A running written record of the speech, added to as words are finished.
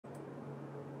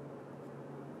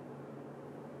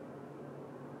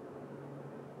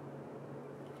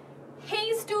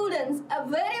students, a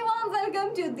very warm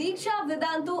welcome to Diksha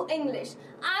Vedantu English.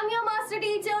 I am your master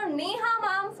teacher Neha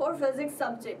ma'am for physics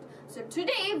subject. So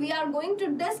today we are going to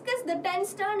discuss the 10th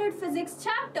standard physics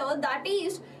chapter, that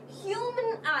is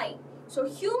human eye. So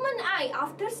human eye,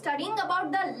 after studying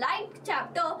about the light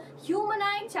chapter, human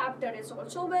eye chapter is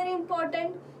also very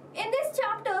important. In this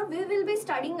chapter, we will be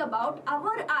studying about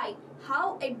our eye,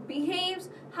 how it behaves,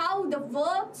 how it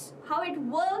works,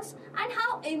 and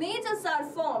how images are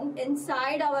formed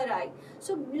inside our eye.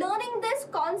 So learning these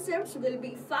concepts will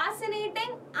be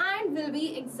fascinating and will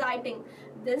be exciting.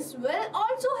 This will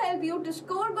also help you to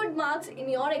score good marks in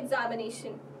your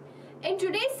examination. In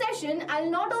today's session, I'll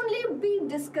not only be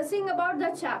discussing about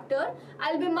the chapter,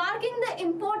 I'll be marking the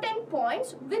important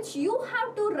points which you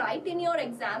have to write in your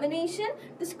examination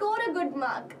to score a good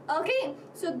mark. Okay,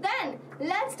 so then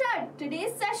let's start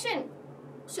today's session.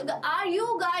 So are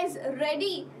you guys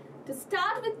ready to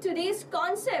start with today's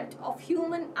concept of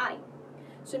human eye?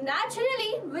 So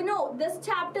naturally, we know this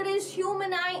chapter is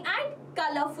human eye and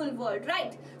colorful world,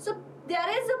 right? So there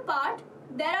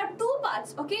are two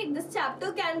parts. Okay, this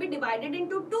chapter can be divided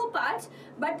into two parts,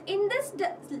 but in this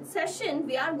session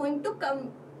we are going to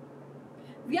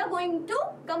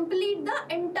complete the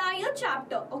entire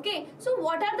chapter. Okay, so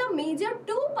what are the major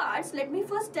two parts? Let me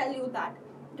first tell you that.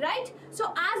 Right,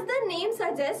 so as the name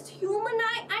suggests, human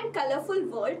eye and colorful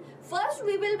world, first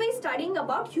we will be studying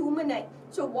about human eye.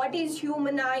 So what is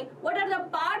human eye? What are the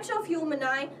parts of human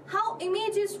eye? How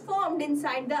image is formed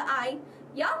inside the eye?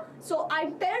 Yeah, so I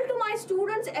tell to my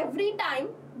students every time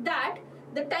that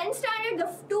the 10th standard, the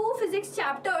two physics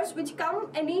chapters which come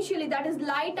initially, that is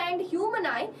light and human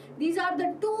eye, these are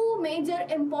the two major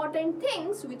important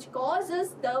things which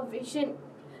causes the vision.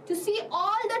 To see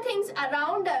all the things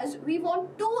around us, we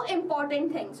want two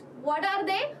important things. What are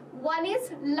they? One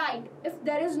is light. If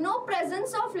there is no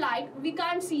presence of light, we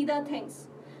can't see the things.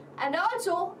 And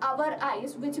also our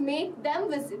eyes, which make them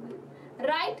visible.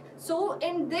 Right? So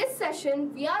in this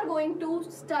session, we are going to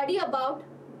study about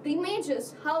the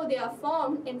images, how they are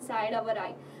formed inside our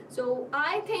eye. So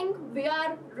I think we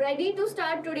are ready to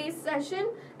start today's session.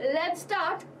 Let's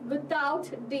start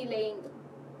without delaying.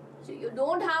 So you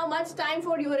don't have much time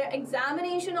for your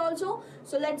examination also.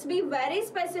 So let's be very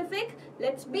specific.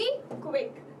 Let's be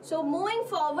quick. So moving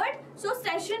forward, so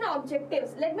session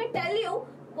objectives. Let me tell you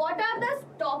what are the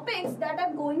topics that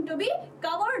are going to be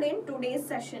covered in today's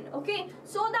session. Okay,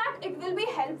 so that it will be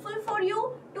helpful for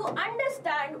you to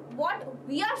understand what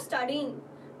we are studying.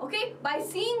 Okay, by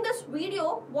seeing this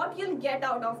video, what you'll get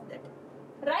out of it.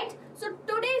 Right? So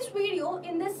today's video,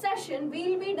 in this session, we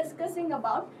will be discussing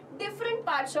about different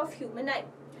parts of human eye.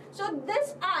 So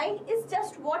this eye is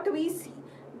just what we see,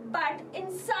 but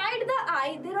inside the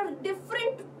eye there are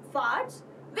different parts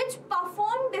which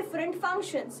perform different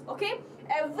functions. Okay,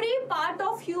 every part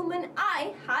of human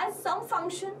eye has some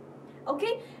function.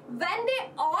 Okay, when they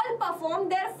all perform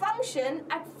their function,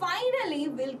 and finally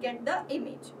we'll get the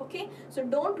image. Okay, so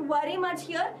don't worry much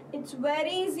here, it's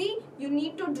very easy. You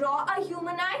need to draw a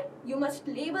human eye, you must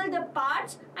label the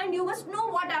parts, and you must know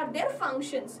what are their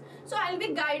functions. So I'll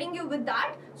be guiding you with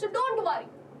that, so don't worry.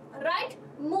 Right,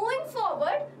 moving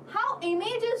forward, how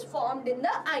image is formed in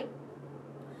the eye.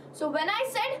 So when I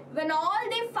said when all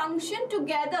they function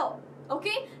together,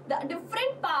 okay, the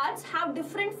different parts have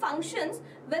different functions.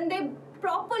 When they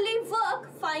properly work,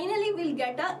 finally we'll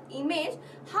get an image.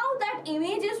 How that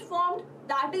image is formed,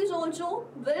 that is also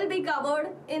will be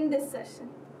covered in this session.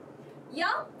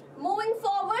 Yeah, moving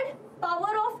forward,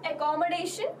 power of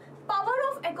accommodation. Power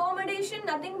of accommodation,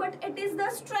 nothing but it is the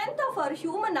strength of our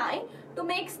human eye to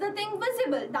make the thing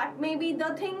visible. That may be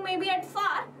the thing may be at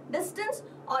far distance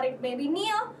or it may be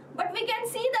near, but we can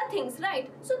see the things, right?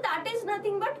 So that is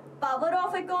nothing but power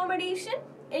of accommodation.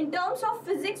 In terms of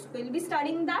physics, we'll be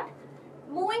studying that.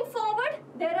 Moving forward,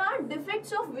 there are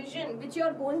defects of vision which you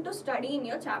are going to study in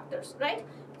your chapters, right?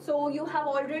 So you have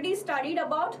already studied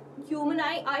about human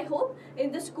eye, I hope,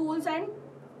 in the schools and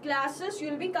classes.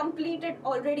 You'll be completed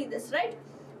already this, right?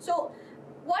 So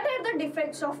what are the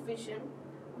defects of vision?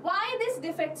 Why these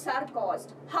defects are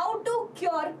caused? How to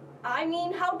cure,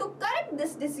 how to correct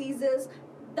these diseases?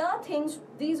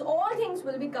 These all things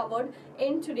will be covered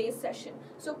in today's session.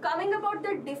 So coming about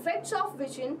the defects of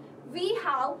vision, we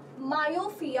have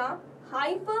myopia,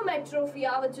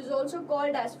 hypermetropia, which is also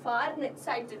called as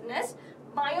far-sightedness,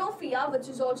 myopia, which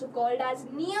is also called as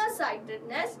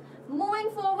nearsightedness.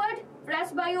 Moving forward,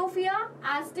 presbyopia,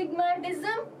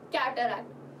 astigmatism,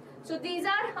 cataract. So these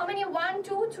are how many? 1,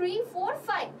 2, 3, 4,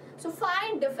 5. So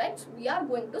 5 defects we are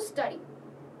going to study.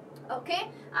 Okay,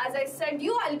 as I said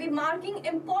you, I'll be marking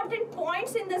important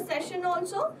points in the session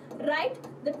also, right?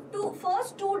 The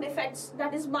first two defects,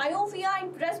 that is myopia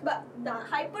and the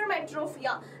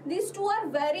hypermetropia, these two are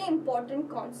very important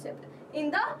concepts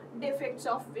in the defects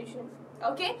of vision.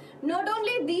 Okay, not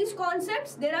only these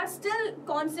concepts, there are still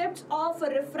concepts of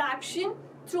refraction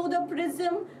through the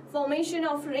prism, formation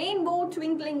of rainbow,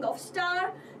 twinkling of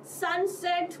star,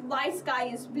 sunset, why sky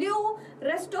is blue.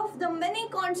 Rest of the many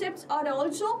concepts are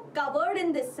also covered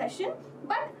in this session,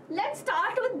 but let's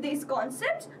start with these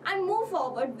concepts and move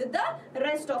forward with the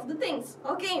rest of the things.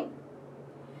 Okay,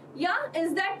 yeah,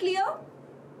 is that clear?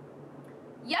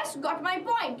 Yes, got my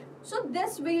point. So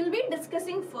this we will be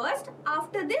discussing first.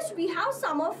 After this we have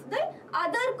some of the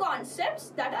other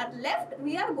concepts that are left.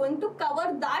 We are going to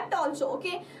cover that also.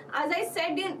 Okay, as I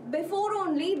said before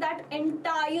only, that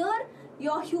entire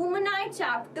your human eye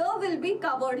chapter will be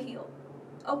covered here.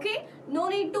 Okay, no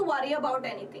need to worry about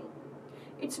anything.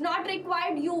 It's not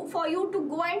required for you to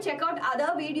go and check out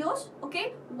other videos.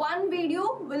 Okay, one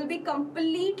video will be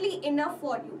completely enough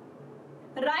for you,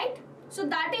 right? So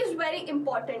that is very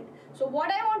important. So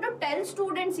what I want to tell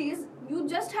students is, you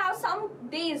just have some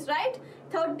days, right?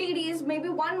 30 days, maybe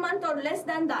 1 month or less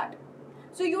than that.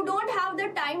 So you don't have the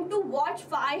time to watch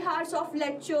 5 hours of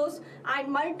lectures and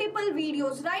multiple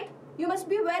videos, right? You must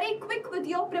be very quick with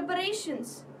your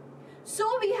preparations. So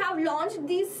we have launched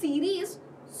these series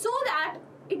so that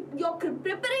your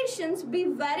preparations be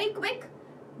very quick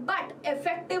but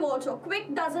effective also.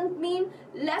 Quick doesn't mean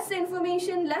less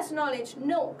information, less knowledge.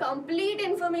 No, complete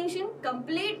information,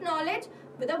 complete knowledge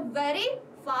with a very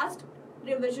fast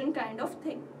revision kind of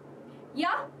thing.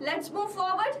 Yeah, let's move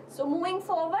forward. So moving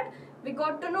forward, we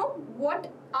got to know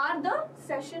what are the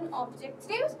session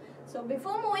objectives. So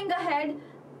before moving ahead,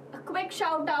 a quick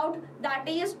shout out, that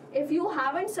is, if you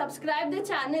haven't subscribed the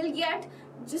channel yet,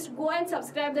 just go and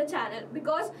subscribe the channel,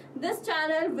 because this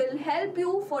channel will help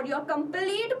you for your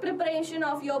complete preparation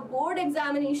of your board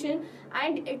examination,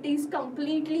 and it is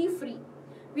completely free.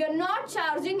 We are not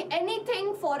charging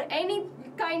anything for any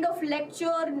kind of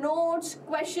lecture, notes,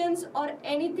 questions or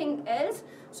anything else.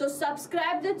 So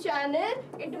subscribe the channel,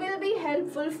 it will be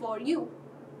helpful for you.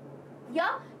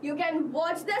 Yeah, you can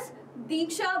watch this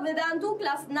Diksha Vedantu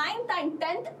class 9th and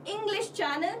 10th English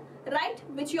channel, right,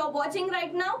 which you are watching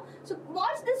right now. So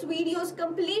watch these videos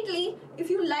completely. If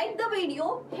you like the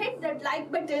video, hit that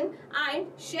like button and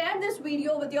share this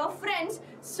video with your friends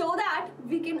so that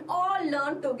we can all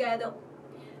learn together.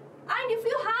 And if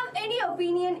you have any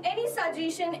opinion, any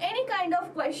suggestion, any kind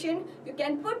of question, you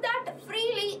can put that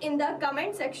freely in the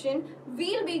comment section.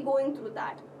 We'll be going through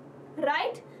that,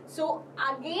 right? So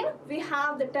again, we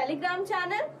have the Telegram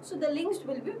channel, so the links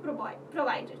will be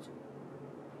provided.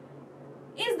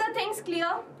 Is the things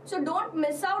clear? So don't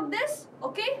miss out this,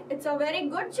 okay? It's a very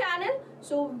good channel.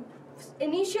 So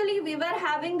initially we were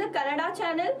having the Kannada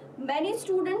channel. Many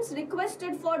students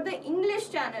requested for the English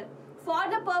channel. For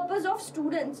the purpose of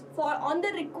students, on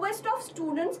the request of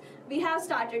students, we have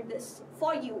started this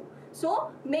for you.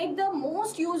 So make the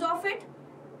most use of it.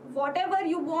 Whatever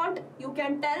you want, you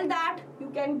can tell that. You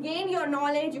can gain your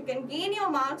knowledge, you can gain your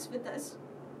marks with us,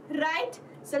 right?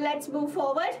 So let's move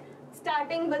forward,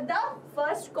 starting with the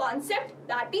first concept,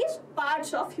 that is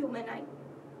parts of human eye.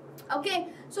 Okay,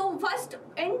 so first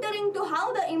entering to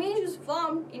how the image is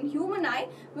formed in human eye,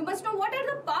 we must know what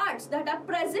are the parts that are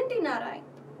present in our eye,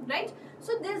 right?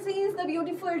 So this is the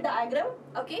beautiful diagram.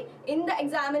 Okay, in the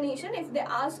examination, if they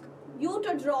ask you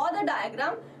to draw the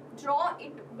diagram, draw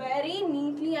it very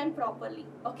neatly and properly.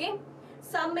 Okay,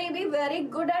 some may be very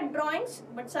good at drawings,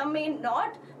 but some may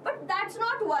not, but that's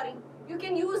not worry. You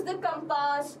can use the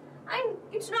compass, and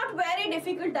it's not very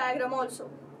difficult diagram also,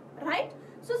 right?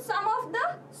 So some of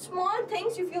the small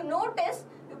things, if you notice,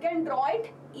 you can draw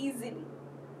it easily.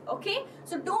 Okay,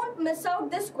 so don't miss out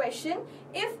this question.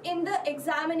 If in the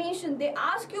examination they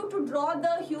ask you to draw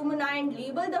the human eye and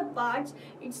label the parts,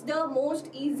 it's the most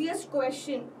easiest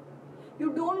question.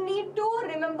 You don't need to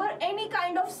remember any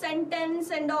kind of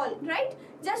sentence and all, right?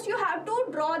 Just you have to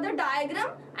draw the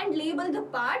diagram and label the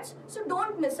parts. So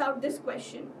don't miss out this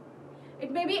question.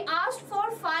 It may be asked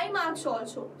for 5 marks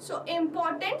also. So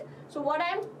important. So what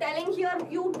I am telling here,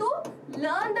 you to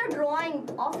learn the drawing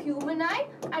of human eye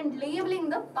and labeling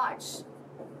the parts.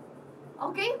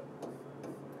 Okay?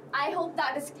 I hope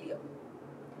that is clear.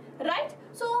 Right?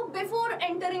 So before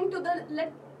entering to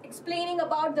the explaining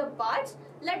about the parts,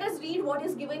 let us read what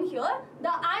is given here. The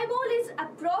eyeball is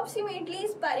approximately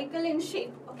spherical in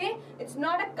shape. Okay, it's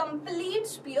not a complete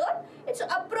sphere, it's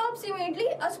approximately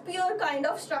a sphere kind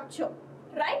of structure,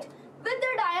 right, with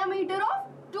the diameter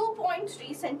of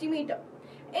 2.3 centimeter.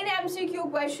 In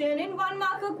MCQ question, in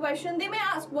 1-marker question, they may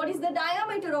ask what is the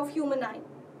diameter of human eye.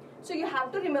 So you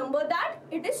have to remember that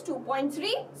it is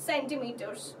 2.3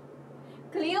 centimeters.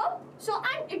 Clear? So,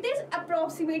 and it is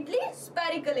approximately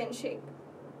spherical in shape.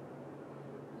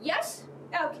 Yes?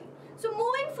 Okay. So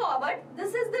moving forward,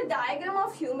 this is the diagram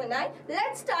of human eye.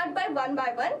 Let's start by one,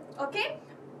 okay?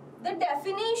 The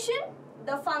definition,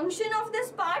 the function of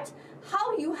these parts,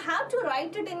 how you have to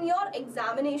write it in your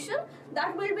examination,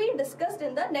 that will be discussed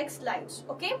in the next slides,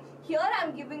 okay? Here I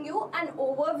am giving you an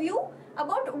overview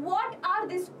about what are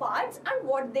these parts and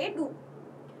what they do,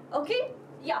 okay?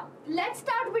 Yeah, let's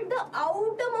start with the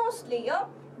outermost layer,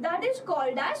 that is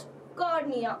called as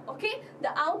cornea, okay?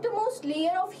 The outermost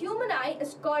layer of human eye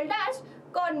is called as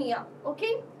cornea,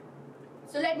 okay?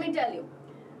 So let me tell you,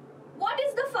 what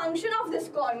is the function of this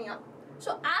cornea?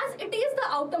 So as it is the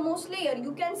outermost layer,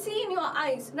 you can see in your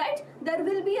eyes, right? There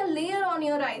will be a layer on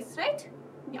your eyes, right?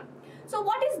 Yeah. So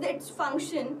what is its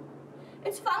function?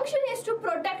 Its function is to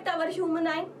protect our human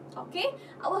eye, okay?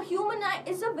 Our human eye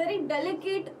is a very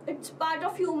delicate, it's part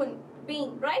of human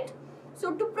being, right?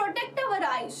 So to protect our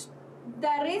eyes,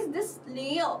 there is this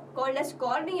layer called as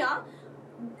cornea,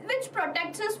 which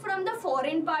protects us from the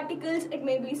foreign particles. It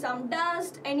may be some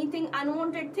dust, anything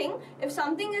unwanted thing. If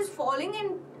something is falling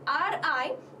in our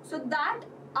eye, so that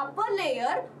upper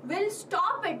layer will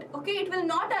stop it, okay? It will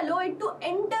not allow it to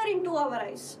enter into our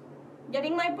eyes.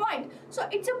 Getting my point? So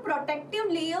it's a protective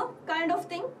layer kind of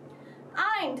thing.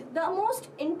 And the most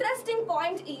interesting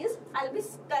point is, I'll be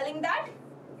telling that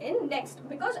in next,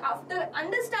 because after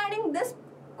understanding this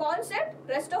concept,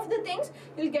 rest of the things,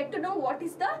 you'll get to know what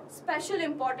is the special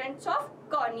importance of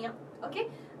cornea, okay?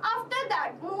 After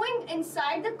that, moving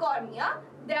inside the cornea,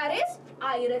 there is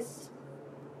iris.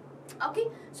 Okay,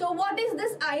 so what is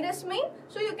this iris mean?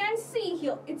 So you can see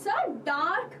here, it's a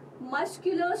dark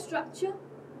muscular structure.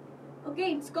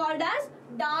 Okay, it's called as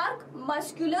dark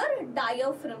muscular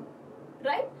diaphragm,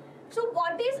 right? So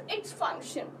what is its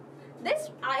function? This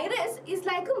iris is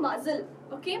like a muzzle,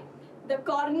 okay? The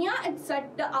cornea, it's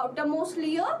at the outermost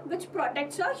layer which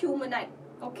protects your human eye,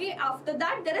 okay? After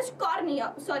that, there is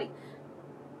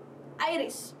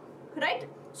iris, right?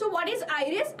 So what is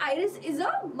iris? Iris is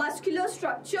a muscular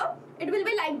structure. It will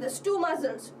be like this, two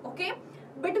muscles, okay?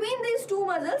 Between these two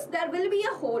muscles, there will be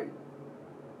a hole.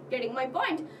 Getting my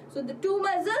point? So the two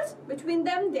muscles, between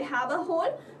them, they have a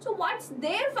hole. So what's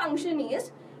their function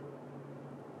is,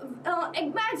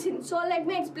 imagine, so let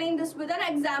me explain this with an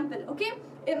example, okay?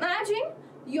 Imagine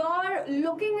you're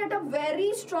looking at a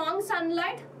very strong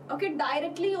sunlight, okay?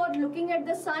 Directly you're looking at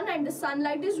the sun and the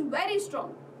sunlight is very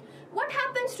strong. What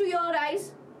happens to your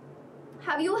eyes?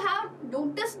 Have you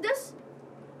noticed this?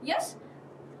 Yes?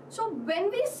 So when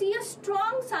we see a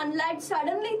strong sunlight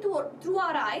suddenly through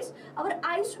our eyes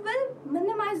will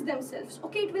minimize themselves.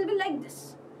 Okay, it will be like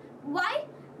this. Why?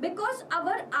 Because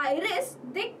our iris,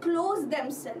 they close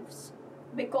themselves.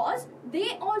 Because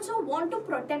they also want to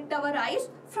protect our eyes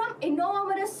from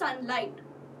enormous sunlight.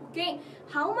 Okay,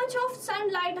 how much of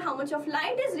sunlight, how much of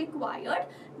light is required,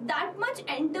 that much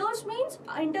enters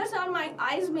our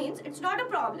eyes means it's not a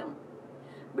problem.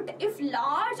 But if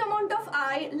large amount of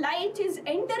light is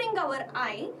entering our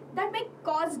eye, that may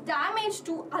cause damage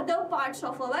to other parts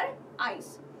of our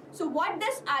eyes. So what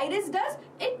this iris does,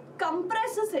 it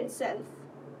compresses itself.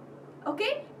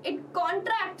 Okay, it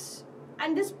contracts,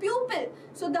 and this pupil,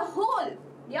 so the hole,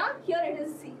 yeah, here it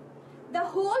is, see. The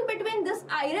hole between this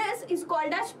iris is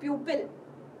called as pupil.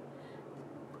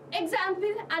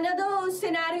 Example, another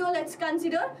scenario, let's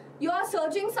consider. You are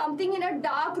searching something in a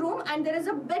dark room and there is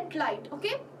a bit light,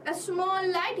 okay? A small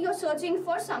light, you're searching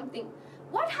for something.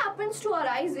 What happens to our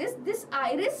eyes is, this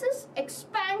irises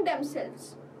expand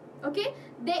themselves, okay?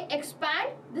 They expand,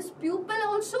 this pupil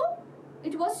also,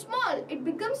 it was small, it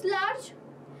becomes large.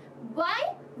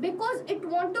 Why? Because it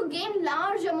wants to gain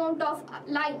large amount of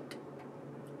light.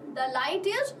 The light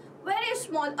is very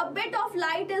small, a bit of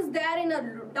light is there in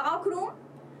a dark room.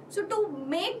 So to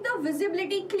make the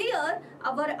visibility clear,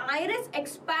 our iris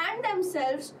expand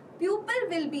themselves, pupil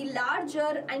will be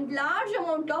larger and large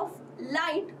amount of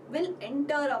light will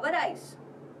enter our eyes.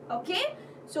 Okay?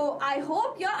 So I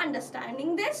hope you're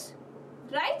understanding this,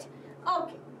 right?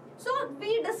 Okay. So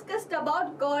we discussed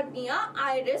about cornea,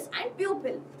 iris and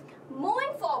pupil.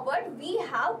 Moving forward, we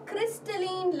have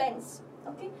crystalline lens.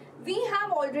 Okay? We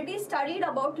have already studied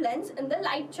about lens in the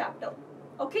light chapter.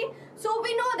 Okay, so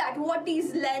we know that what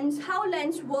is lens, how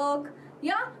lens work.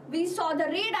 Yeah, we saw the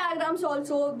ray diagrams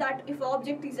also, that if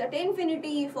object is at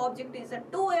infinity, if object is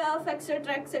at 2f,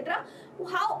 etc.,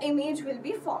 how image will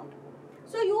be formed.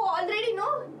 So you already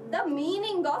know the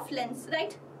meaning of lens,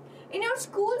 right? In your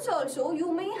schools also,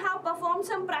 you may have performed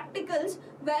some practicals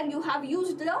where you have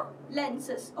used the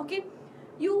lenses. Okay,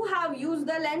 you have used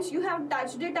the lens, you have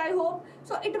touched it, I hope.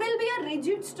 So it will be a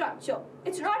rigid structure.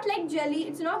 It's not like jelly,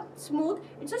 it's not smooth,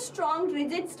 it's a strong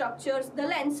rigid structures, the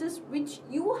lenses which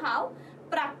you have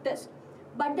practiced.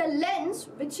 But the lens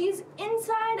which is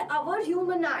inside our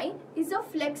human eye is a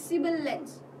flexible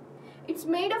lens. It's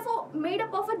made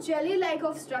up of a jelly like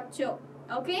of structure.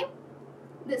 Okay,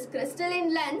 this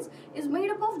crystalline lens is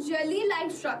made up of jelly like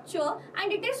structure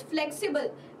and it is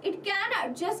flexible. It can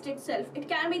adjust itself. It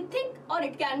can be thick or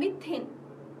it can be thin.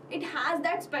 It has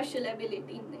that special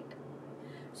ability in it.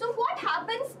 So what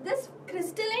happens, this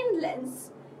crystalline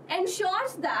lens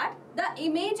ensures that the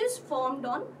image is formed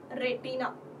on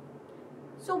retina.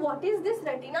 So what is this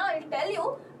retina? I'll tell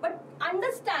you, but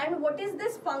understand what is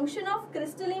this function of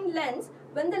crystalline lens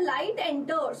when the light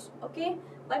enters. Okay,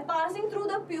 by passing through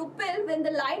the pupil, when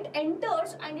the light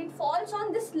enters and it falls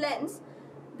on this lens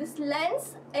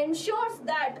ensures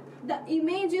that the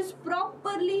image is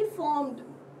properly formed.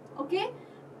 Okay,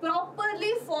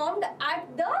 properly formed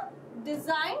at the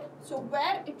design, so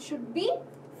where it should be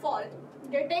fall.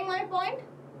 Getting my point?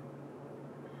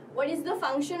 What is the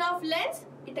function of lens?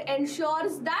 It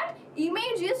ensures that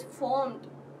image is formed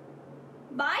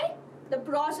by the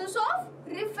process of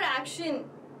refraction.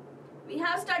 We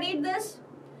have studied this.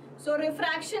 So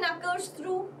refraction occurs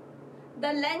through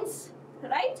the lens,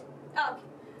 right? Okay.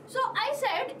 So I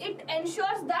said it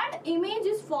ensures that image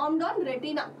is formed on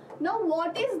retina. Now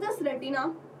what is this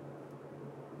retina?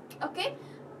 Okay,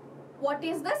 what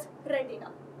is this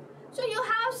retina? So you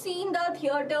have seen the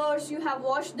theaters, you have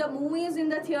watched the movies in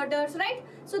the theaters, right?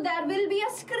 So there will be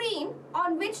a screen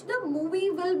on which the movie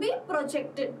will be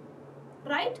projected,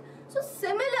 right? So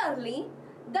similarly,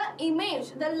 the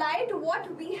image, the light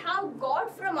what we have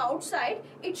got from outside,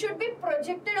 it should be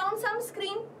projected on some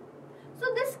screen. So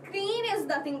this screen is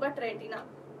nothing but retina.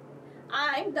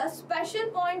 And the special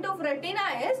point of retina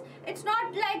is, it's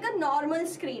not like a normal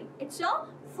screen. It's a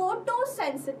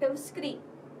photosensitive screen.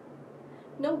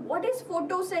 Now what is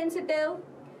photosensitive?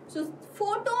 So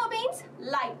photo means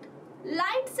light.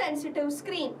 Light sensitive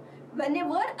screen.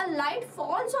 Whenever a light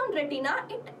falls on retina,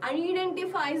 it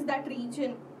identifies that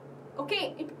region.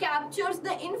 Okay, it captures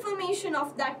the information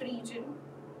of that region.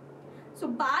 So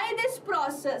by this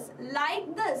process,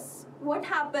 like this, what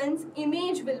happens?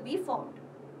 Image will be formed.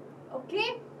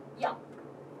 Okay, yeah.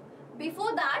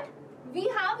 Before that, we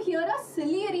have here a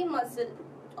ciliary muscle.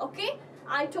 Okay,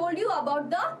 I told you about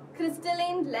the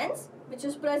crystalline lens which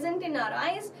is present in our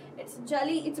eyes. It's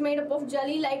jelly, it's made up of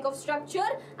jelly like of structure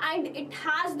and it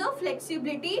has the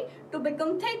flexibility to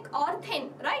become thick or thin,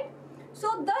 right?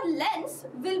 So the lens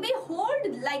will be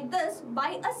held like this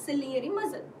by a ciliary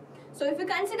muscle. So if you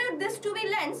consider this to be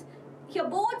lens, here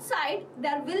both sides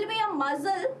there will be a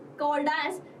muscle called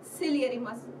as ciliary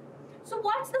muscle. So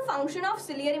what's the function of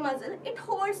ciliary muscle? It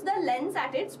holds the lens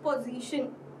at its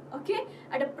position. Okay,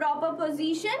 at a proper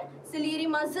position, ciliary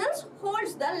muscles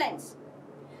holds the lens.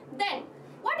 Then,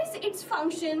 what is its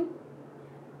function?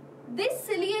 This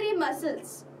ciliary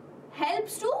muscles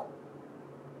helps to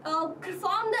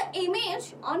form the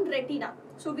image on retina.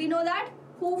 So we know that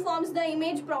who forms the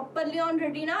image properly on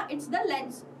retina? It's the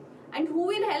lens. And who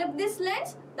will help this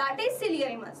lens? That is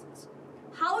ciliary muscles.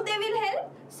 How they will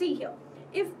help? See here.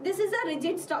 If this is a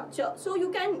rigid structure, so you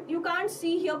can't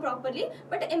see here properly,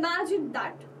 but imagine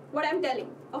that what I'm telling.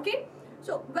 Okay,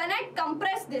 so when I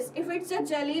compress this, if it's a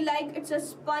jelly like, it's a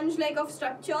sponge like of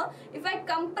structure, if I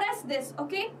compress this,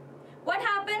 okay, what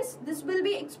happens? This will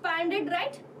be expanded,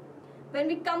 right? When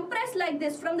we compress like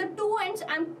this from the two ends,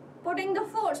 I'm putting the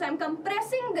force, I'm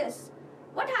compressing this.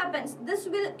 What happens? This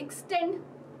will extend.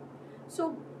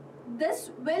 So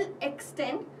this will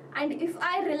extend, and if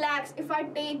I relax, if I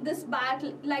take this back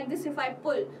like this, if I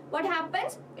pull, what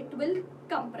happens? It will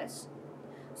compress.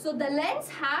 So the lens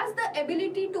has the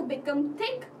ability to become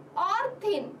thick or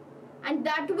thin, and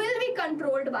that will be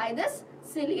controlled by this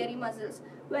ciliary muscles.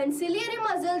 When ciliary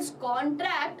muscles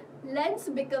contract, lens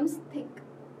becomes thick.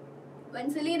 When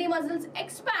ciliary muscles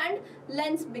expand,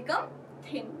 lens become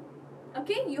thin.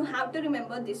 Okay, you have to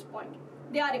remember this point.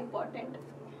 They are important.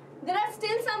 There are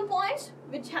still some points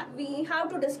which we have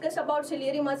to discuss about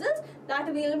ciliary muscles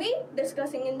that we will be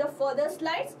discussing in the further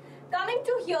slides. Coming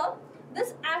to here,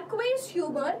 this aqueous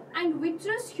humor and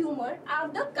vitreous humor are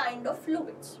the kind of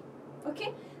fluids.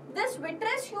 Okay, this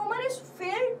vitreous humor is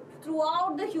filled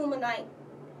throughout the human eye.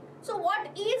 So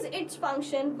what is its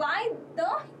function? Why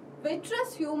the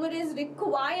vitreous humor is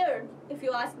required? If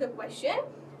you ask the question,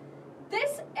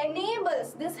 this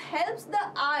enables, this helps the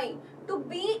eye to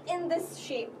be in this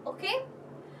shape. Okay,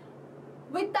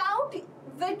 without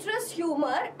vitreous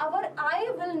humor, our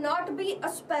eye will not be a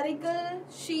spherical,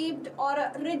 shaped or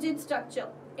a rigid structure.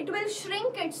 It will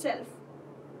shrink itself.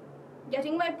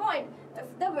 Getting my point?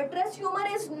 If the vitreous humor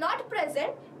is not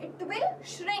present, it will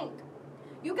shrink.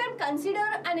 You can consider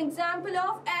an example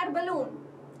of air balloon.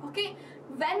 Okay,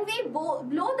 when we blow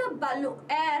the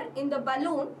air in the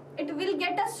balloon, it will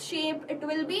get a shape, it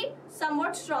will be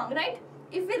somewhat strong, right?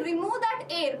 If we remove that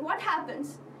air, what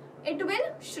happens? It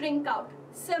will shrink out.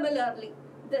 Similarly,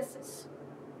 this is.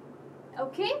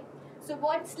 Okay, so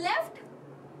what's left?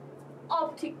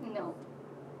 Optic nerve.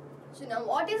 So now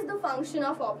what is the function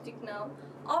of optic nerve?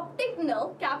 Optic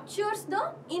nerve captures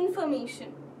the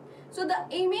information. So the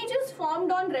image is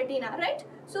formed on retina, right?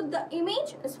 So the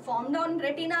image is formed on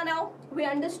retina now. We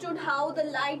understood how the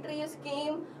light rays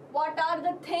came, what are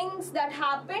the things that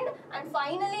happened, and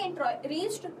finally it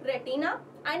reached retina,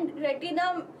 and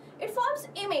retina, it forms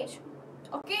image.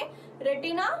 Okay,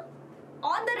 retina,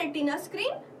 on the retina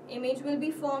screen, image will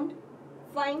be formed.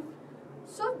 Fine.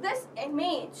 So this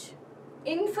image,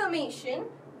 information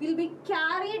will be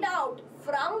carried out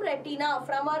from retina,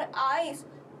 from our eyes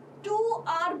to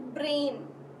our brain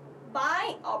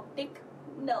by optic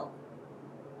nerve.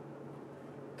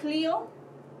 Clear?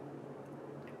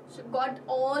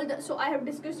 So I have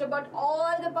discussed about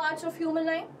all the parts of human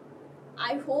eye.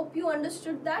 I hope you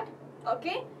understood that.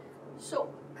 Okay,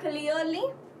 so clearly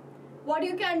what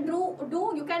you can do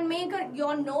you can make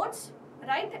your notes,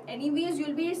 right? Anyways,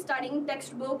 you'll be studying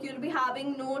textbook, you'll be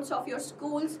having notes of your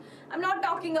schools. I'm not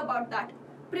talking about that.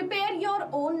 Prepare your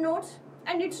own notes,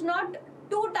 and it's not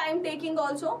too time taking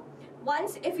also.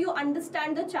 Once if you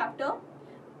understand the chapter,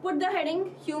 put the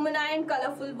heading human eye and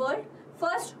colorful world.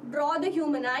 First draw the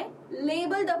human eye,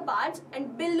 label the parts,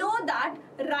 and below that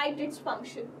write its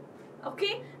function.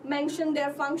 Okay, mention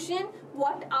their function,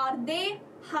 what are they,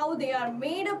 how they are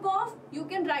made up of. You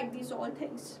can write these all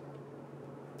things.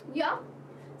 Yeah,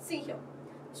 see here.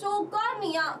 So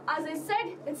cornea, as I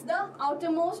said, it's the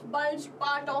outermost bulge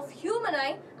part of human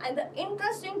eye, and the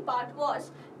interesting part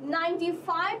was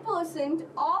 95%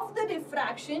 of the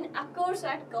diffraction occurs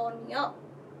at cornea.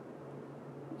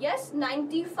 Yes,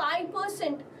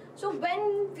 95%. So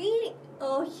when we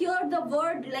hear the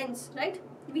word lens, right?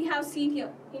 We have seen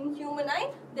here in human eye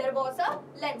there was a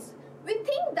lens. We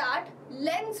think that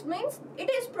lens means it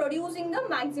is producing the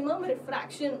maximum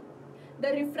refraction. The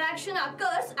refraction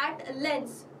occurs at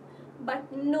lens,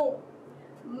 but no.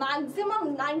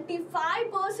 Maximum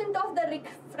 95% of the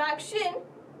refraction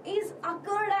is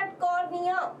occurred at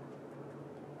cornea.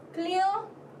 Clear?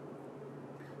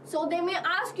 So they may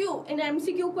ask you in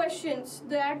MCQ questions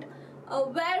that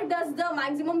where does the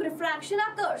maximum refraction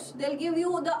occurs? They'll give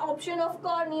you the option of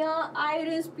cornea,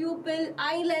 iris, pupil,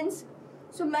 eye lens.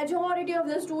 So majority of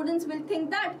the students will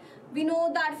think that we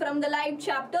know that from the light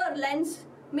chapter, lens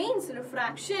means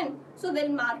refraction. So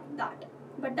they'll mark that.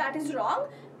 But that is wrong.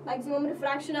 Maximum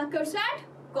refraction occurs at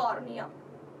cornea.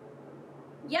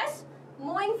 Yes?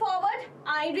 Moving forward,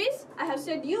 iris, I have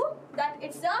said you that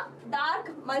it's a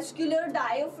dark muscular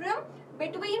diaphragm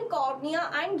between cornea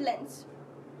and lens.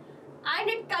 And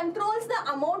it controls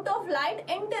the amount of light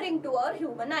entering to our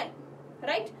human eye.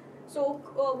 Right? So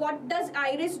what does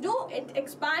iris do? It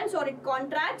expands or it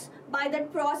contracts. By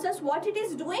that process, what it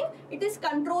is doing? It is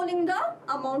controlling the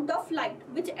amount of light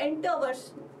which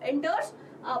enters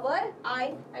our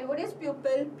eye. And what is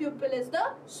pupil? Pupil is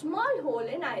the small hole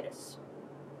in iris.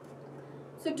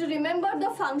 So to remember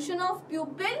the function of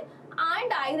pupil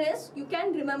and iris, you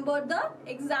can remember the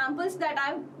examples that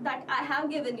I have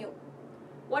given you.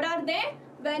 What are they?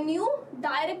 When you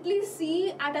directly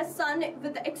see at a sun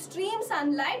with extreme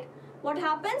sunlight, what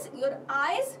happens? Your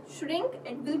eyes shrink,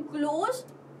 it will close.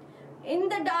 In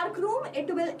the dark room,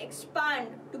 it will expand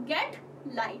to get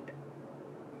light.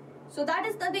 So that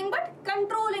is nothing but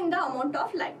controlling the amount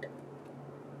of light.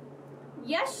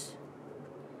 Yes?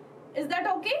 Is that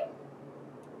okay?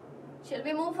 Shall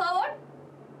we move forward?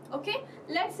 Okay,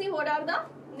 let's see what are the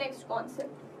next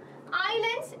concept.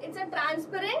 Eye lens, it's a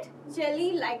transparent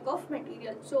jelly-like of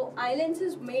material. So eye lens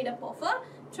is made up of a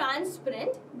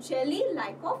transparent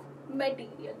jelly-like of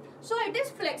material. So it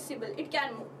is flexible, it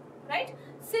can move, right?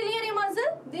 Ciliary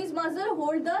muscle, these muscle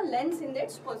hold the lens in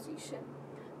its position.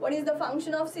 What is the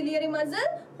function of ciliary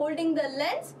muscle? Holding the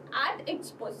lens at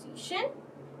its position.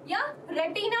 Yeah,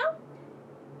 retina,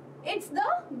 it's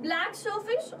the black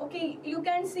surface. Okay, you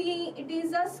can see it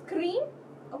is a screen.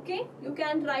 Okay, you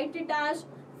can write it as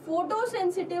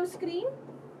photosensitive screen.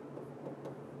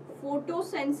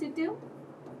 Photosensitive.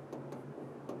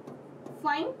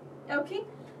 Fine. Okay.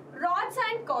 Rods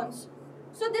and cones.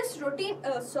 So this retina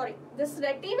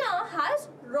has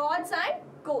rods and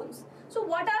cones. So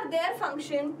what are their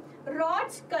function?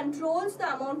 Rods controls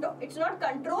the amount of, it's not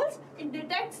controls, it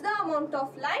detects the amount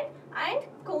of light, and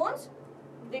cones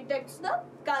detects the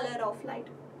color of light.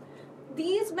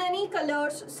 These many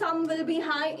colors, some will be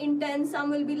high intense,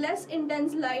 some will be less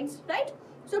intense lights, right?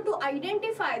 So to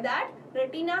identify that,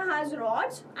 retina has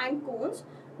rods and cones.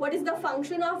 What is the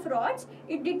function of rods?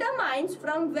 It determines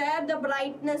from where the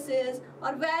brightness is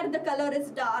or where the color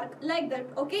is dark, like that,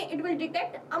 okay? It will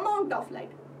detect amount of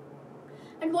light.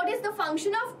 And what is the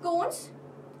function of cones?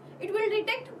 It will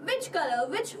detect which color,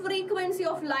 which frequency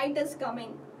of light is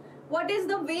coming. What is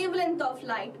the wavelength of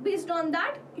light? Based on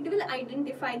that, it will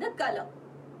identify the color.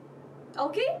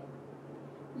 Okay?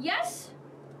 Yes?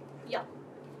 Yeah.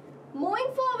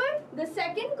 Moving forward, the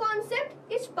second concept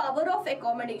is power of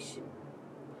accommodation.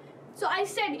 So I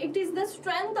said it is the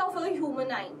strength of a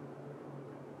human eye.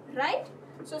 Right?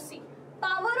 So see,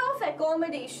 power of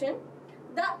accommodation,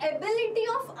 the ability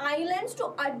of eye lens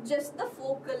to adjust the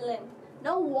focal length.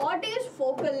 Now what is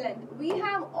focal length? We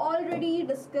have already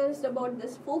discussed about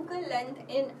this focal length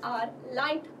in our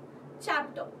light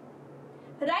chapter.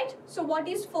 Right? So what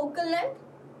is focal length?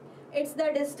 It's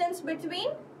the distance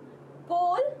between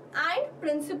pole and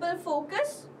principal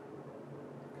focus.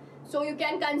 So you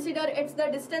can consider it's the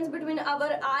distance between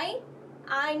our eye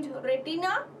and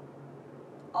retina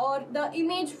or the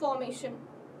image formation.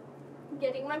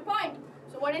 Getting my point?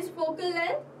 So what is focal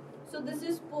length? So this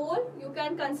is pole. You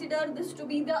can consider this to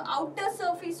be the outer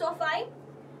surface of eye.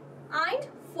 And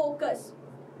focus.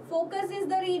 Focus is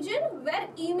the region where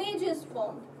image is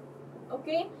formed.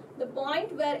 Okay? The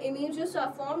point where images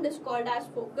are formed is called as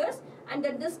focus, and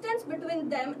the distance between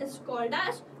them is called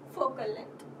as focal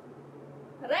length.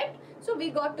 Right? So we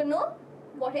got to know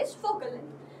what is focal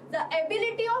length. The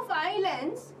ability of eye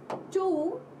lens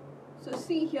to, so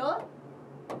see here,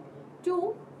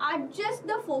 to adjust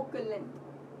the focal length.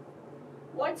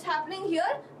 What's happening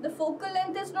here? The focal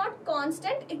length is not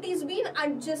constant, it is being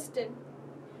adjusted.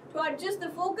 To adjust the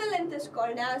focal length is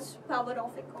called as power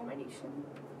of accommodation.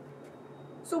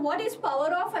 So what is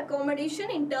power of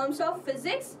accommodation in terms of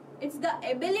physics? It's the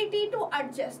ability to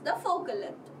adjust the focal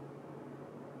length.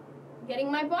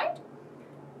 Getting my point?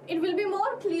 It will be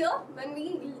more clear when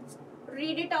we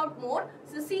read it out more.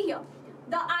 So see here.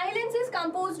 The eye lens is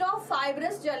composed of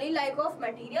fibrous jelly-like of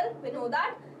material. We know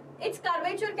that. Its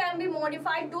curvature can be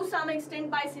modified to some extent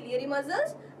by ciliary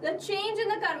muscles. The change in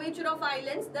the curvature of eye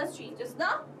lens thus changes the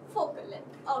focal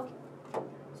length. Okay.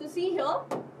 So see here.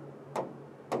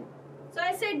 So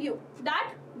I said you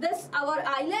that this our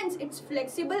eye lens, it's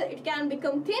flexible. It can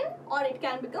become thin or it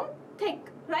can become thick,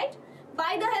 right?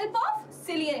 By the help of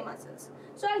ciliary muscles.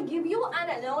 So I'll give you an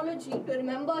analogy to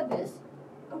remember this.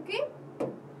 Okay.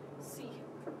 See.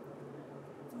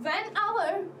 When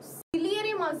our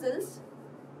ciliary muscles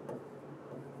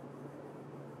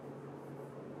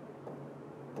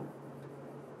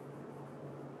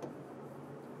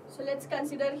so let's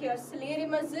consider here ciliary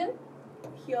muscle,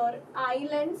 here eye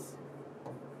lens,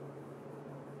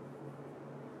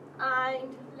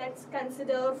 and let's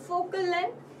consider focal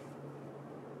length.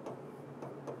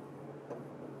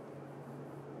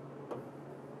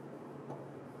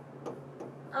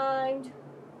 And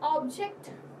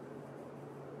object.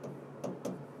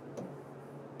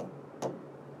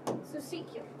 So see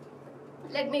here.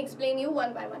 Let me explain you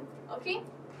one by one. Okay?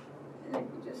 Let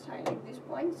me just highlight these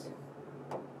points.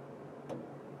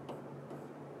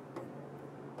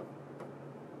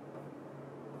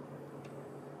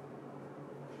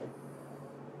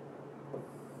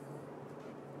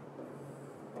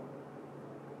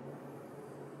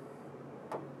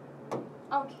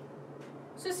 Okay.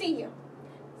 So see here.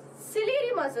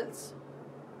 Ciliary muscles.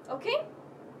 Okay?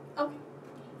 Okay.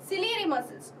 Ciliary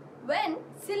muscles. When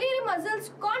ciliary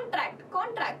muscles contract,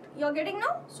 you're getting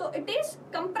now? So it is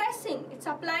compressing, it's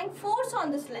applying force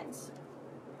on this lens.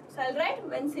 So I'll write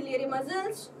when ciliary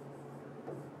muscles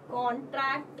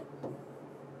contract.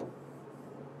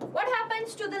 What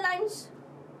happens to the lens?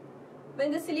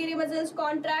 When the ciliary muscles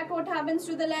contract, what happens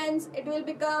to the lens? It will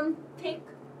become thick.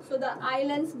 So the eye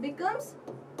lens becomes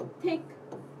thick.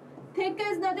 Thick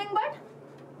is nothing but,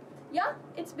 yeah,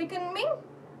 it's becoming,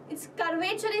 its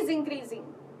curvature is increasing.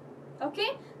 Okay,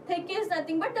 thick is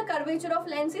nothing but the curvature of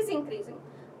lens is increasing.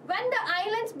 When the eye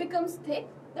lens becomes thick,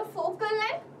 the focal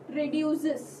length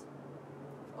reduces.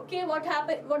 Okay,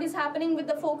 what is happening with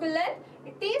the focal length?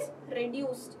 It is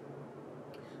reduced.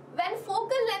 When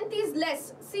focal length is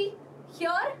less, see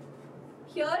here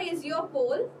is your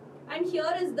pole and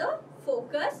here is the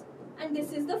focus and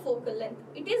this is the focal length.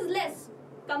 It is less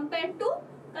compared to,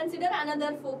 consider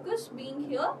another focus being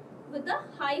here with the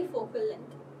high focal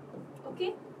length.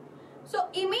 Okay. So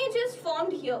image is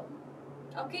formed here.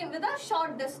 Okay, with a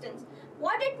short distance.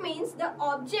 What it means, the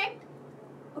object,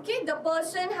 okay, the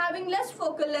person having less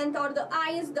focal length, or the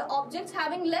eyes, the objects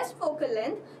having less focal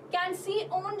length, can see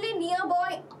only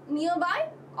nearby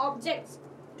objects.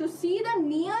 To see the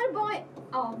nearby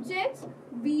objects,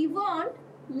 we want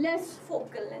less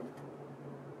focal length.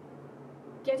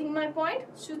 Getting my point?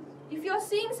 So if you're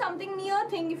seeing something near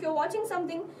thing, if you're watching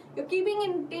something, you're keeping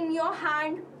it in your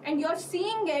hand and you're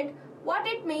seeing it, what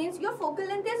it means, your focal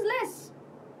length is less.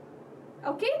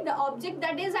 Okay, the object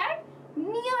that is at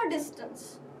near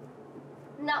distance.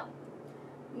 Now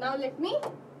let me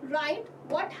write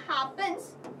what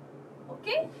happens,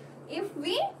 okay, if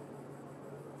the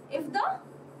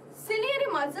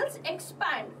ciliary muscles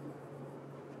expand.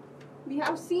 We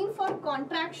have seen for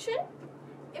contraction,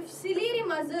 if ciliary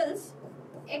muscles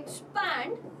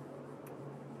expand,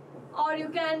 or you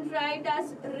can write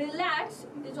as relax,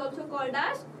 it is also called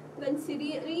as when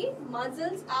ciliary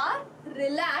muscles are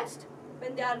relaxed.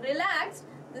 When they are relaxed,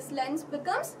 this lens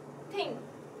becomes thin.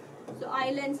 So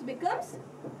eye lens becomes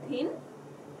thin,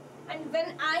 and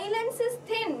when eye lens is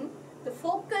thin, the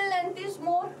focal length is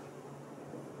more.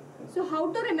 So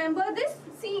how to remember this?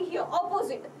 See here,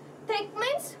 opposite. Thick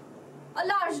means a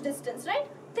large distance, right?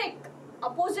 Thick.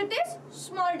 Opposite is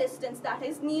small distance, that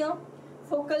is near.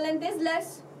 Focal length is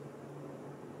less.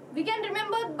 We can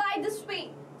remember by this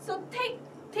way. So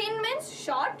thin means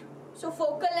short, so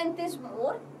focal length is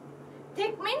more.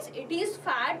 Thick means it is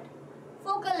fat,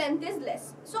 focal length is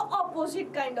less. So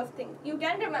opposite kind of thing, you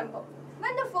can remember.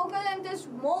 When the focal length is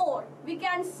more, we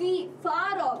can see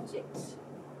far objects.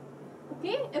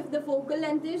 Okay, if the focal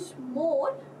length is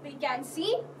more, we can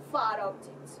see far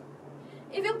objects.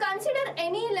 If you consider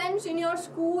any lens in your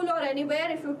school or anywhere,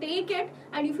 if you take it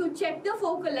and if you check the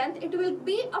focal length, it will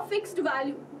be a fixed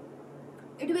value.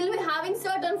 It will be having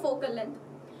certain focal length.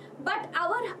 But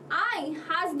our eye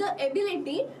has the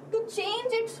ability to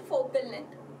change its focal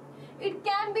length. It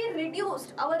can be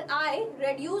reduced. Our eye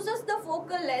reduces the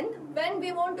focal length when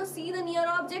we want to see the near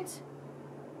objects.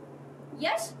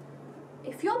 Yes,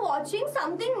 if you are watching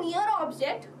something near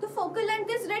object, the focal length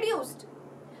is reduced.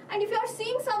 And if you are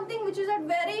seeing something which is at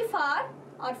very far,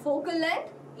 our focal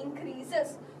length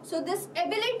increases. So this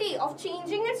ability of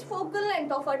changing its focal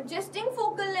length, of adjusting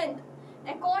focal length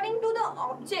according to the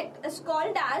object, is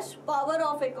called as power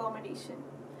of accommodation.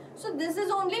 So this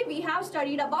is only we have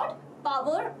studied about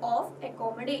power of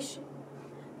accommodation.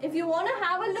 If you want to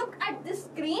have a look at this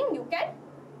screen, you can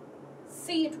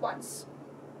see it once,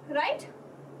 right?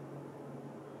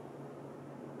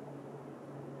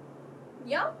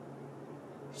 Yeah?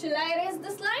 Shall I erase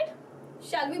the slide?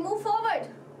 Shall we move forward?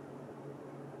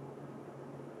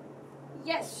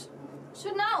 Yes. So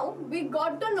now we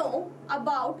got to know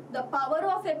about the power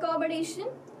of accommodation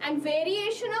and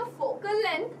variation of focal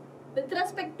length with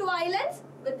respect to eye lens,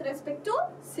 with respect to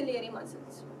ciliary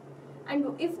muscles. And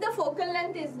if the focal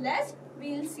length is less,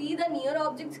 we will see the near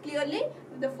objects clearly.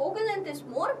 If the focal length is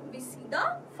more, we see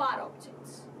the far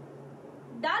objects.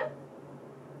 Done?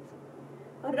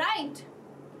 Right.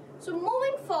 So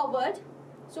moving forward,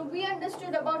 so we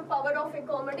understood about power of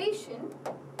accommodation.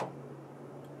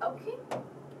 Okay.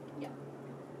 Yeah.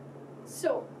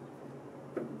 So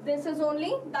this is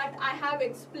only that I have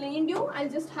explained you. I'll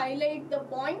just highlight the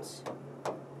points.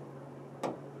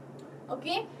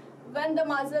 Okay. When the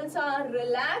muscles are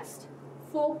relaxed,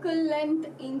 focal length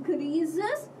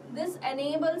increases. This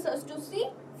enables us to see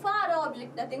far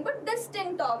object, nothing but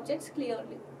distant objects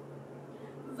clearly.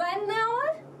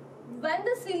 When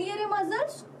the ciliary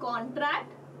muscles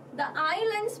contract, the eye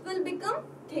lens will become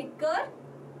thicker,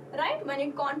 right? When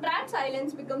it contracts, eye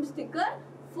lens becomes thicker,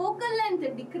 focal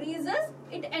length decreases,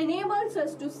 it enables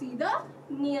us to see the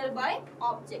nearby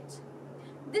objects.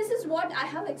 This is what I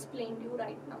have explained you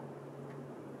right now.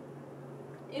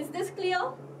 Is this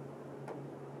clear?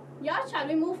 Yeah, shall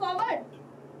we move forward?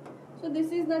 So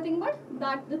this is nothing but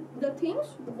that the things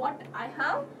what I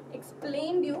have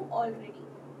explained you already.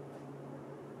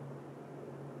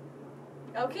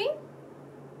 Okay?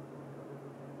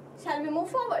 Shall we move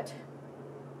forward?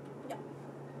 Yeah.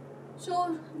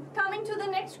 So coming to the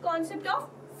next concept of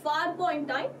far point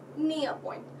and near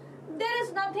point. There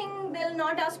is nothing, they'll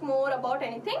not ask more about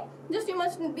anything. Just you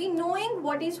must be knowing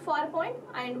what is far point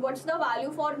and what's the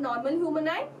value for normal human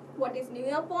eye, what is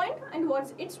near point and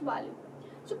what's its value.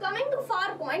 So coming to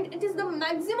far point, it is the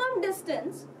maximum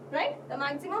distance, right? The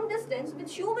maximum distance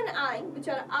which human eye, which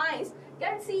our eyes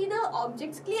can see the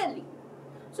objects clearly.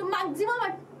 So maximum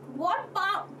at what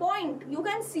point you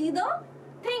can see the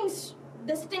things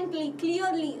distinctly,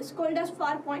 clearly is called as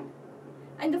far point.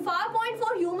 And the far point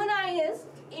for human eye is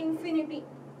infinity.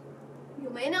 You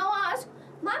may now ask,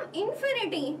 ma'am,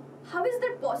 infinity, How is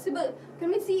that possible?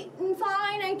 Can we see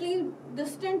infinitely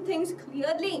distant things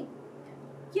clearly?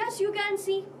 Yes, you can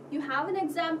see. You have an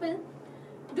example.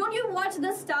 Don't you watch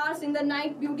the stars in the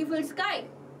night beautiful sky?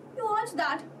 You watch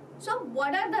that. So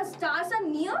what are the stars are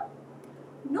near?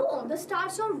 No, the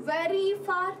stars are very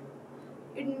far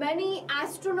in many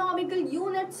astronomical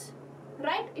units,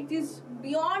 right? It is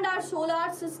beyond our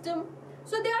solar system.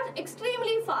 So they are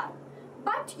extremely far.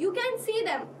 But you can see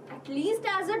them, at least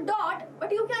as a dot,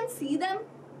 but you can see them,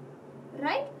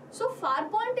 right? So far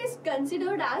point is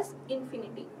considered as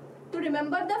infinity. To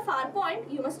remember the far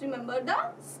point, you must remember the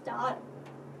star.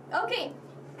 Okay,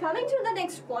 coming to the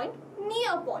next point,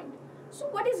 near point. So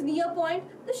what is near point?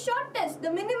 The shortest,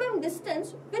 the minimum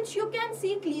distance which you can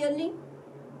see clearly.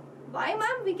 Why,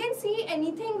 ma'am? We can see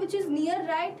anything which is near,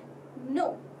 right?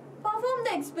 No. Perform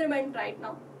the experiment right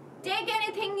now. Take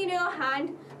anything in your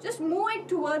hand, just move it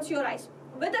towards your eyes.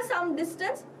 With some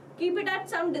distance, keep it at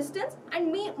some distance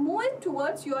and move it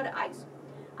towards your eyes.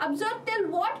 Observe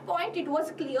till what point it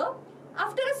was clear.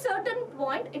 After a certain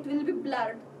point, it will be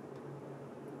blurred.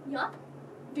 Yeah?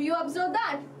 Do you observe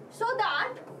that? So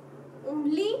that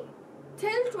only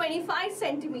till 25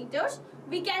 centimeters,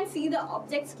 we can see the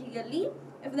objects clearly.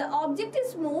 If the object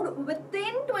is moved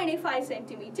within 25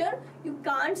 centimeter, you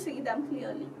can't see them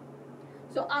clearly.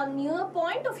 So our near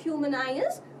point of human eye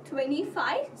is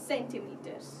 25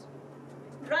 centimeters.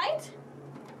 Right?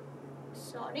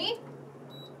 Sorry.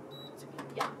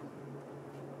 Yeah.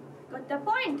 Got the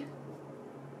point?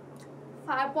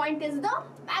 Far point is the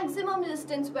maximum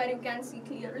distance where you can see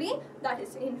clearly. That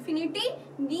is infinity.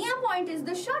 Near point is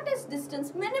the shortest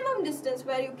distance, minimum distance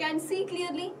where you can see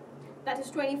clearly. That is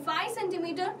 25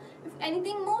 centimeter. If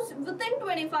anything moves within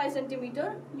 25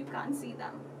 centimeter, you can't see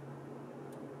them.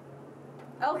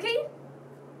 Okay?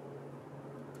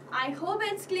 I hope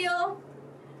it's clear.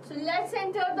 So let's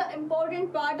enter the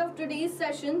important part of today's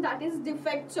session, that is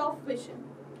defects of vision.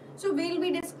 So we'll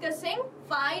be discussing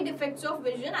 5 defects of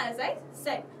vision as I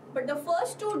said. But the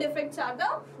first 2 defects are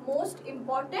the most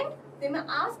important. They may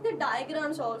ask the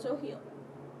diagrams also here.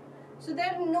 So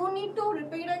there is no need to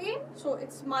repeat again. So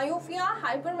it's myopia,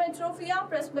 hypermetropia,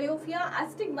 presbyopia,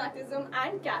 astigmatism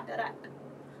and cataract.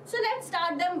 So let's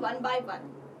start them one by one.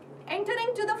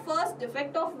 Entering to the first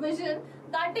defect of vision,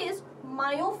 that is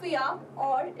myopia,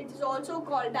 or it is also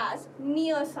called as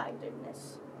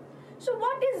nearsightedness. So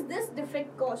what is this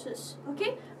defect causes?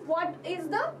 Okay, what is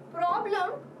the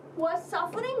problem who are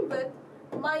suffering with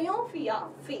myopia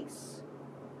face?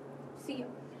 See,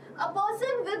 a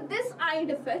person with this eye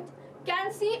defect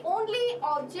can see only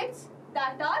objects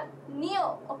that are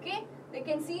near. Okay, they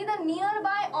can see the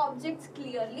nearby objects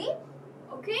clearly.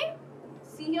 Okay,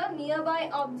 see here, nearby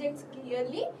objects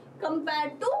clearly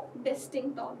compared to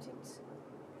distinct objects.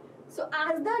 So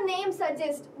as the name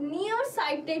suggests,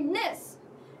 nearsightedness,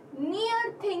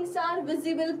 near things are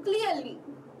visible clearly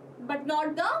but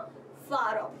not the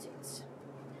far objects.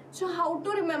 So how to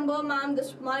remember, ma'am,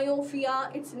 this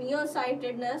myopia, it's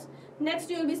nearsightedness. Next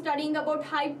you will be studying about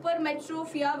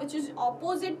hypermetropia, which is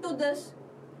opposite to this.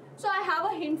 So I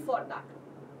have a hint for that.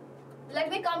 Let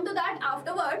me come to that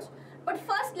afterwards. But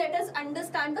first let us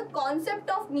understand the concept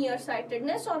of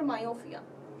nearsightedness or myopia.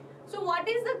 So what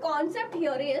is the concept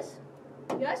here is,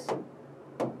 yes?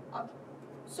 Okay.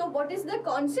 So what is the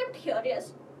concept here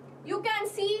is, you can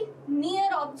see near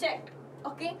object.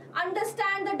 Okay,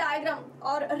 understand the diagram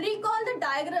or recall the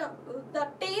diagram, the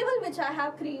table which I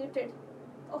have created.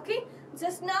 Okay,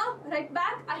 just now right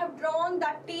back I have drawn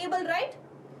that table, right?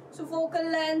 So focal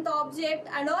length, object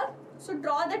and all. So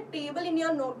draw the table in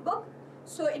your notebook.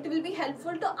 So it will be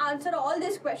helpful to answer all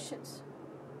these questions.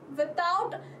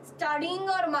 Without studying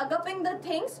or mug-upping the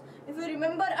things, if you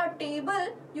remember a table,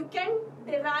 you can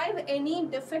derive any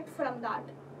defect from that.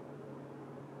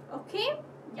 Okay?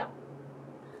 Yeah.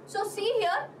 So see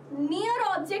here, near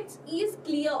objects is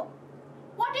clear.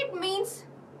 What it means?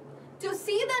 To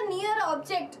see the near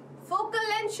object, focal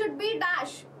length should be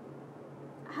dash.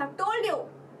 I have told you.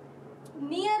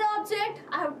 Near object,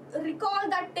 I have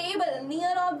recalled that table.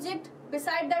 Near object,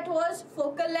 beside that was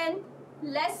focal length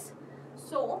less.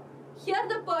 So here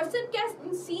the person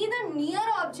can see the near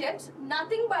objects,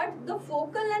 nothing but the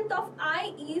focal length of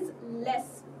eye is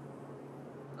less.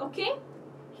 Okay?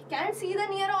 He can see the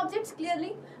near objects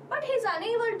clearly, but he is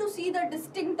unable to see the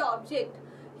distinct object.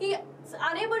 He is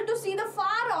unable to see the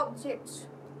far objects.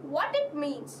 What it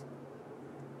means?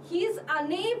 He is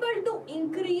unable to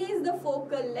increase the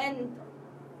focal length.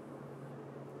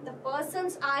 The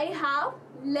person's eye have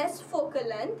less focal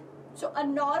length. So a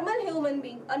normal human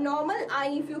being, a normal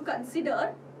eye if you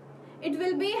consider, it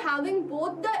will be having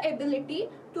both the ability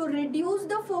to reduce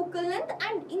the focal length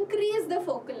and increase the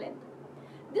focal length.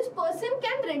 This person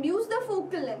can reduce the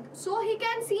focal length so he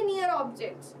can see near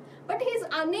objects, but he is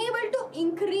unable to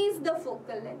increase the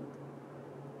focal length.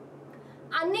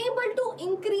 Unable to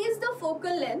increase the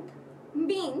focal length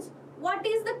means what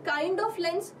is the kind of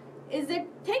lens? Is it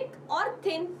thick or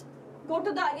thin? Go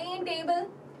to the again table.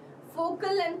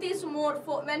 Focal length is more.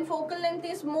 When focal length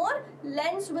is more,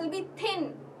 lens will be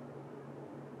thin.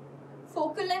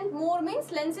 Focal length more means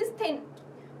lens is thin.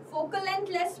 Focal length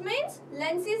less means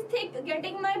lens is thick.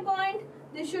 Getting my point?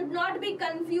 This should not be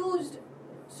confused.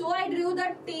 So I drew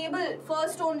the table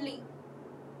first only.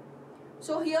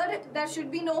 So here there should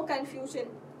be no confusion.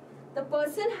 The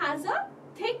person has a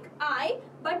thick eye,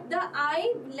 but the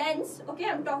eye lens, okay,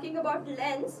 I'm talking about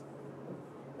lens.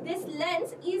 This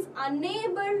lens is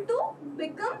unable to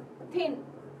become thin.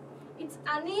 It's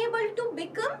unable to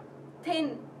become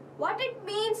thin. What it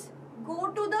means? Go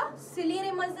to the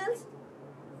ciliary muscles.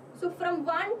 So from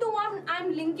 1 to 1 I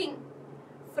am linking.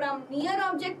 From near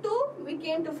object to we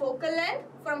came to focal length.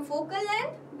 From focal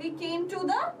length we came to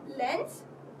the lens.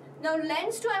 Now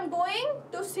lens to I am going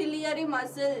to ciliary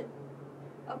muscle.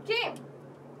 Okay.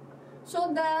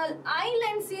 So the eye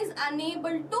lens is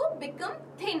unable to become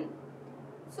thin.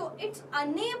 So it's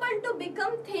unable to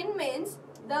become thin means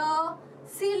the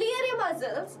ciliary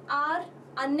muscles are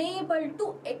unable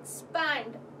to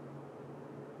expand.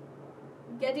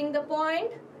 Getting the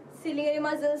point? Ciliary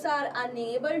muscles are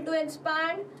unable to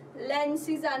expand. Lens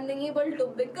is unable to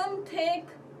become thick.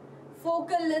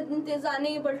 Focal length is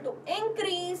unable to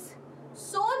increase.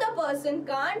 So the person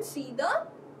can't see the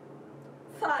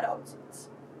far objects.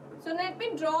 So let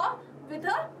me draw with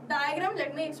a diagram.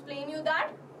 Let me explain you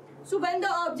that. So when the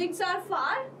objects are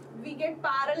far, we get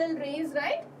parallel rays,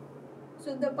 right?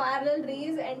 So the parallel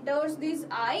rays enters this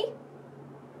eye.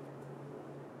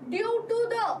 Due to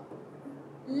the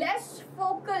less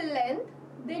focal length,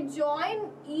 they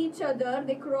join each other,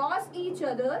 they cross each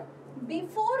other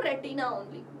before retina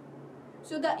only.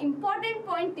 So the important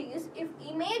point is, if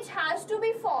image has to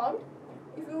be formed,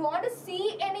 if you want to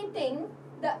see anything,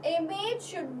 the image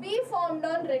should be formed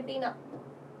on retina.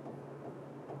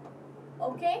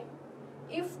 Okay?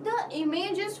 If the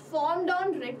image is formed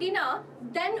on retina,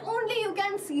 then only you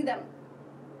can see them.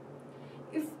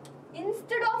 If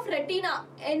instead of retina,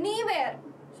 anywhere,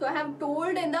 so I have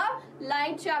told in the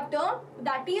light chapter,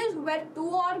 that is where 2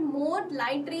 or more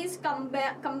light rays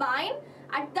combine,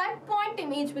 at that point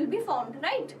image will be formed,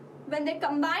 right? When they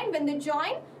combine, when they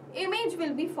join, image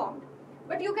will be formed.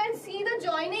 But you can see the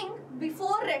joining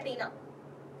before retina.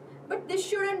 But this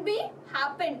shouldn't be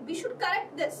happened. We should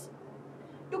correct this.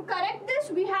 To correct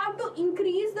this, we have to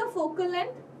increase the focal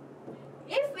length.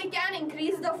 If we can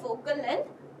increase the focal length,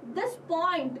 this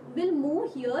point will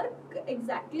move here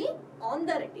exactly on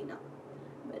the retina.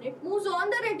 When it moves on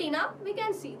the retina, we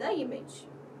can see the image.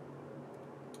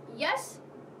 Yes?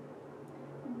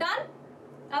 Done?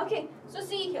 Okay, so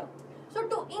see here. So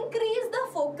to increase the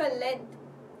focal length,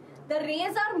 the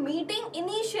rays are meeting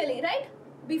initially, right?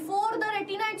 Before the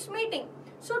retina it's meeting.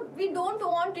 So we don't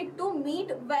want it to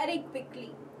meet very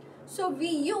quickly. So we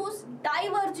use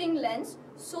diverging lens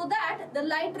so that the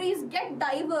light rays get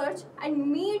diverged and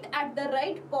meet at the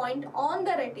right point on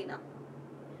the retina.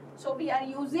 So we are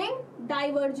using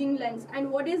diverging lens. And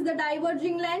what is the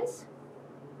diverging lens?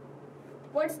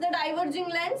 What's the diverging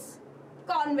lens?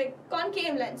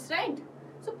 Concave lens, right?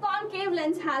 So concave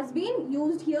lens has been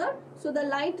used here. So the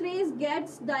light rays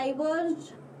gets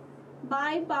diverged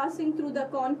by passing through the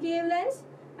concave lens,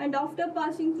 and after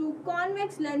passing through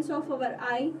convex lens of our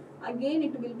eye, again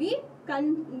it will be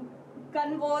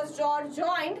converged or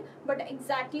joined, but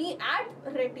exactly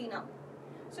at retina.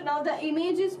 So now the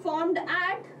image is formed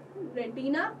at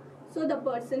retina, so the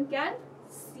person can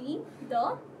see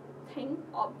the thing,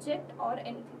 object or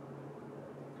anything.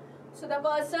 So the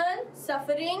person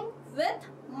suffering with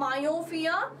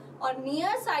myopia or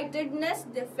nearsightedness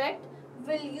defect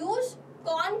will use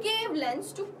concave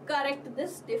lens to correct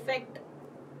this defect.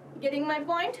 Getting my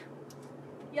point?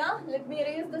 Yeah, let me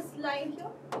erase the slide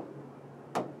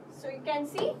here. So you can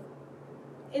see,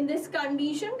 in this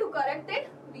condition, to correct it,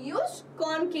 we use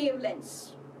concave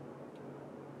lens.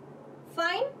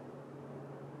 Fine?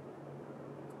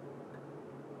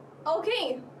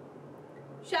 Okay.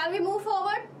 Shall we move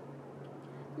forward?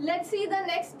 Let's see the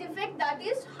next defect, that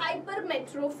is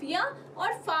hypermetropia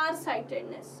or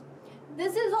farsightedness.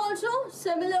 This is also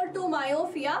similar to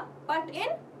myopia, but in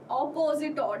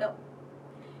opposite order.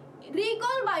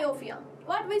 Recall myopia.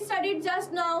 What we studied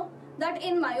just now, that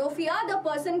in myopia the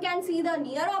person can see the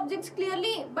near objects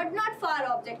clearly but not far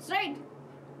objects, right?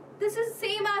 This is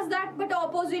same as that but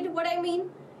opposite. What I mean,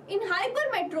 In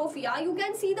hypermetropia, you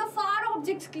can see the far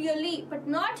objects clearly, but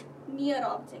not near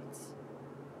objects.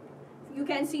 You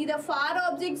can see the far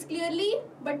objects clearly,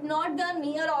 but not the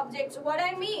near objects. What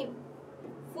I mean?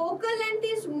 Focal length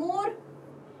is more.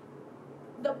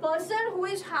 The person who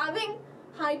is having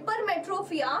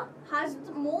hypermetropia has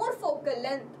more focal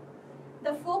length.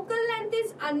 The focal length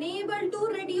is unable to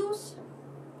reduce.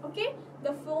 Okay?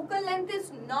 The focal length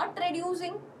is not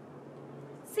reducing.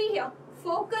 See here.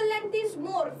 Focal length is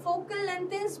more. Focal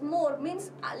length is more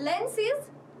means lens is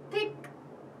thick.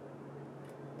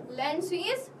 Lens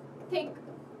is thick.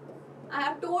 I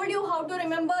have told you how to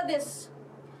remember this.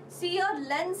 See here,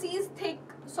 lens is thick.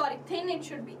 Sorry, thin it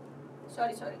should be.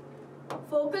 Sorry.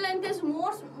 Focal length is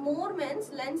more means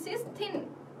lens is thin.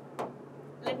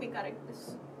 Let me correct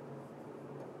this.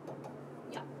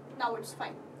 Yeah, now it's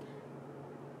fine.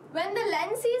 When the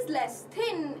lens is less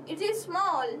thin, it is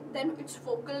small, then its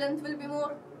focal length will be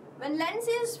more. When lens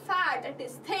is fat, it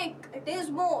is thick, it is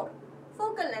more.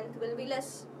 Focal length will be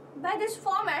less. By this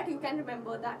format, you can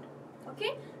remember that.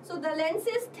 Okay? So the lens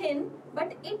is thin,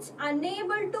 but it's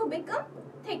unable to become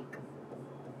thick.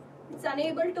 It's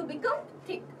unable to become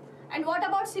thick. And what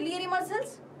about ciliary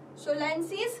muscles? So lens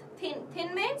is thin.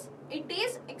 Thin means it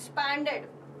is expanded.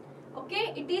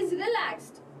 Okay? It is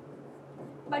relaxed,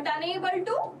 but unable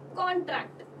to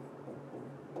contract.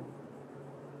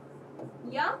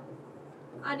 Yeah?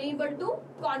 Unable to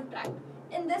contract.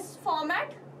 In this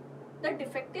format, the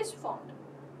defect is formed.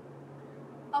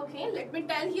 Okay, let me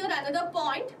tell here another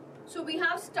point. So we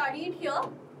have studied here,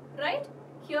 right?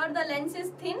 Here the lens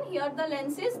is thin, here the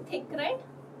lens is thick, right?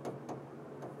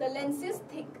 The lens is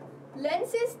thick.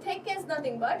 Lens is thick is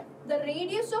nothing but the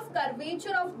radius of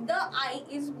curvature of the eye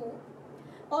is more.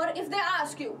 Or if they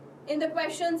ask you, in the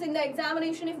questions, in the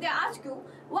examination, if they ask you,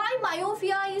 why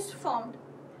myopia is formed?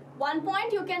 One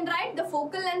point you can write the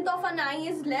focal length of an eye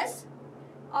is less,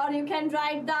 or you can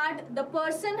write that the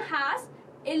person has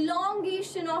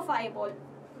elongation of eyeball.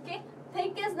 Okay,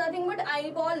 thick is nothing but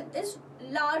eyeball is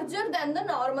larger than the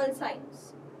normal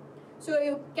size. So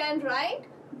you can write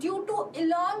due to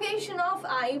elongation of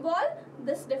eyeball,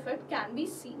 this defect can be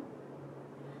seen.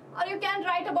 Or you can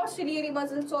write about ciliary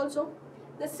muscles also.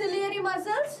 The ciliary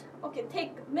muscles, okay,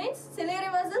 thick means ciliary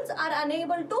muscles are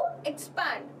unable to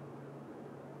expand.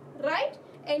 Right?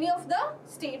 Any of the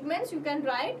statements you can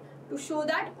write to show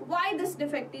that why this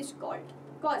defect is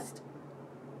caused.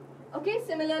 Okay,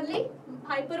 similarly,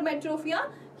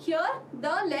 hypermetropia, here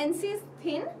the lens is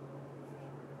thin.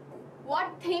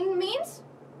 What thin means?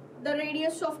 The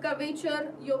radius of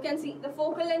curvature, you can see the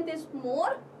focal length is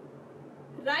more,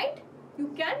 right?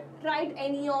 You can write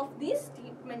any of these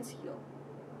statements here.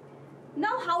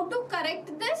 Now, how to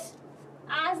correct this?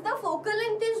 As the focal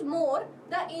length is more,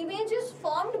 the image is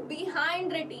formed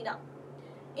behind retina.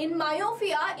 In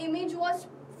myopia, image was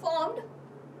formed.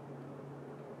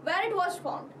 Where it was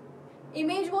formed?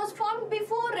 Image was formed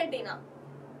before retina.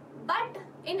 But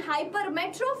in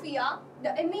hypermetropia,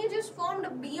 the image is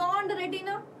formed beyond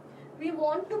retina. We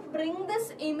want to bring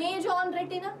this image on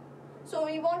retina. So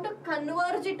we want to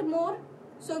converge it more.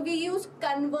 So we use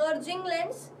converging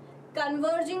lens.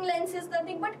 Converging lens is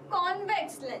nothing but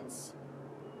convex lens.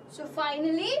 So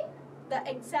finally, the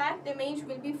exact image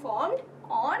will be formed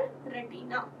on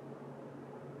retina.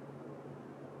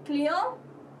 Clear?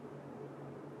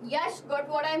 Yes, got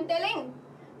what I am telling?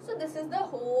 So this is the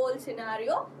whole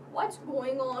scenario. What's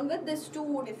going on with these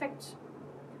two defects?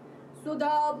 So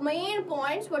the main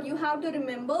points what you have to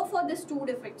remember for these two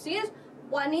defects is,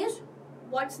 one is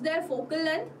what's their focal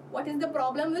length, what is the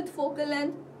problem with focal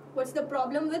length, what's the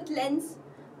problem with lens,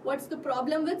 what's the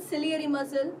problem with ciliary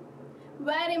muscle,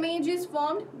 where image is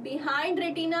formed behind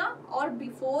retina or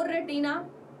before retina.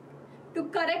 To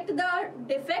correct the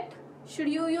defect, should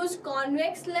you use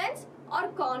convex lens or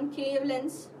concave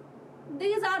lens?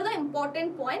 These are the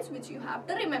important points which you have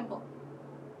to remember.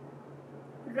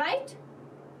 Right?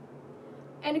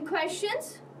 Any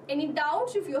questions? Any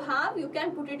doubts? If you have, you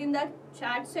can put it in the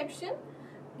chat section.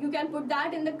 You can put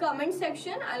that in the comment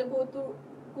section. I'll go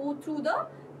through the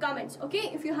comments.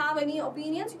 Okay? If you have any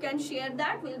opinions, you can share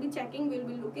that. We'll be checking. We'll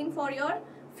be looking for your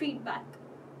feedback.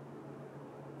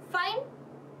 Fine?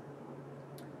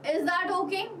 Is that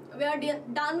okay? We are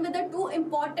done with the two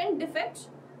important defects.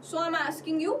 So I'm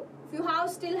asking you, if you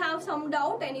still have some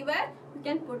doubt anywhere, you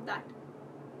can put that.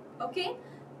 Okay?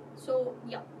 So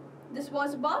yeah, this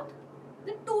was about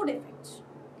the two defects.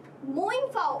 Moving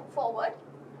forward,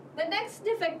 the next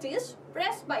defect is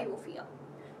presbyopia.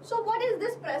 So what is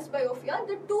this presbyopia?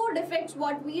 The two defects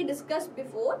what we discussed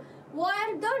before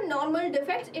were the normal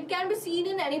defects. It can be seen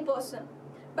in any person.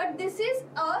 But this is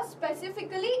a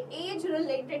specifically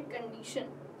age-related condition.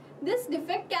 this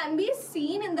defect can be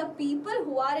seen in the people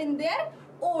who are in their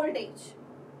old age.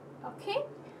 Okay,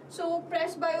 so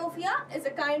presbyopia is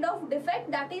a kind of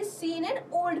defect that is seen in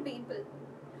old people.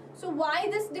 So why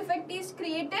this defect is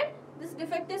created? This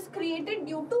defect is created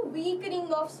due to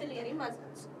weakening of ciliary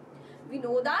muscles. We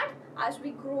know that as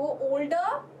we grow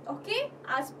older, okay,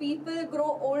 as people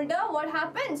grow older, what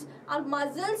happens? Our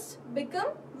muscles become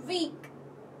weak,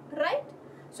 right?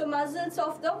 So muscles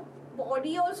of the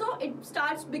body also, it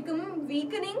starts becoming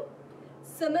weakening.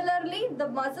 Similarly, the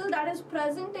muscle that is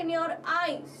present in your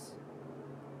eyes,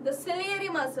 the ciliary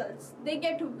muscles, they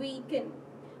get weakened.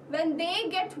 When they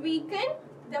get weakened,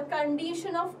 the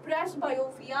condition of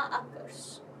presbyopia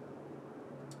occurs.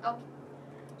 Okay.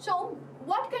 So,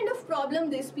 what kind of problem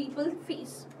these people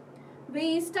face?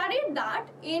 We studied that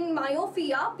in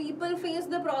myopia, people face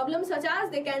the problem such as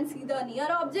they can see the near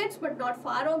objects but not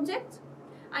far objects.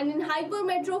 And in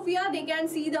hypermetropia, they can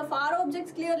see the far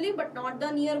objects clearly but not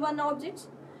the near one objects.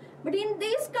 But in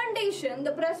this condition,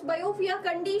 the presbyopia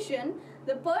condition,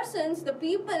 the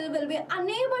people will be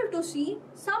unable to see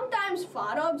sometimes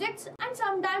far objects and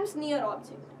sometimes near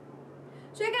objects.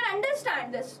 So you can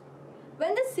understand this.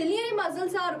 When the ciliary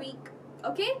muscles are weak,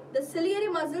 okay, the ciliary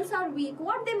muscles are weak,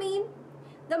 what they mean?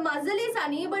 The muscle is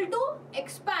unable to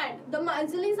expand, the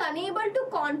muscle is unable to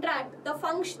contract, the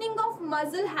functioning of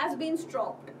muscle has been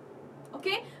stopped.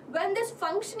 Okay, when this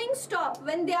functioning stops,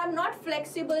 when they are not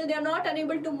flexible, they are not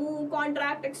unable to move,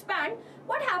 contract, expand,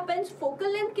 what happens?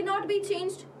 Focal length cannot be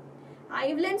changed.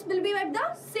 Eye length will be at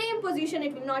the same position,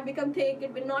 it will not become thick,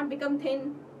 it will not become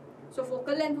thin. So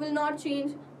focal length will not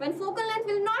change. When focal length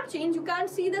will not change, you can't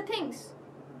see the things,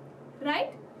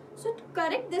 right? So to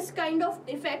correct this kind of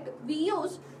defect, we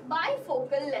use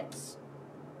bifocal lens.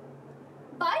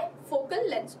 Bifocal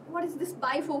lens. What is this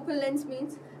bifocal lens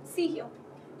means? See here.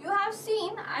 You have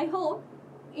seen, I hope,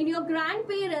 in your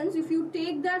grandparents, if you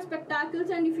take their spectacles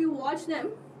and if you watch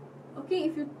them, okay,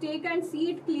 if you take and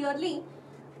see it clearly,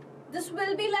 this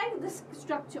will be like this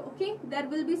structure, okay? There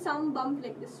will be some bump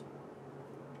like this.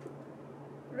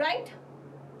 Right?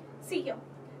 See here.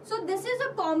 So this is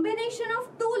a combination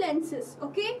of two lenses,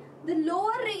 okay? The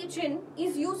lower region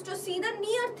is used to see the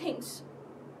near things.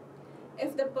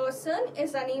 If the person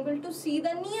is unable to see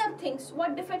the near things,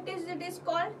 what defect is it is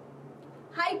called?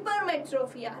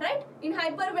 Hypermetropia, right? In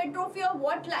hypermetropia,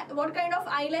 what kind of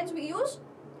eye lens we use?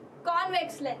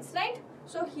 Convex lens, right?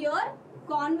 So here,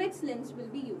 convex lens will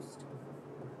be used.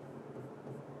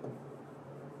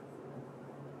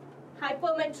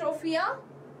 Hypermetropia,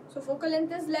 so focal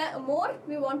length is more,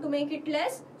 we want to make it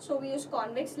less, so we use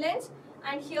convex lens.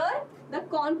 And here, the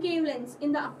concave lens.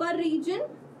 In the upper region,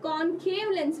 concave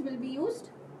lens will be used.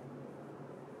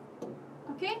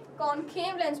 Okay,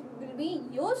 concave lens will be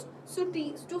used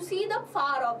to see the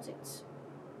far objects.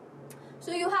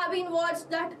 So you have been watched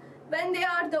that when they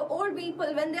are the old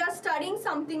people, when they are studying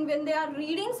something, when they are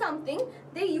reading something,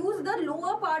 they use the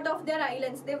lower part of their eye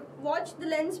lens. They watch the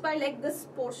lens by like this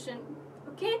portion.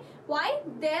 Okay, why?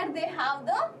 There they have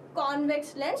the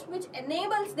convex lens which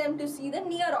enables them to see the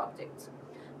near objects.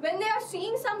 When they are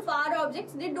seeing some far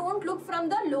objects, they don't look from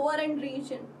the lower end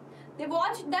region. They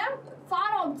watch them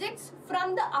far objects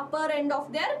from the upper end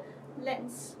of their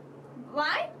lens.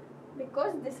 Why?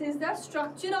 Because this is the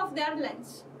structure of their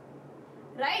lens.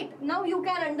 Right? Now you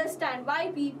can understand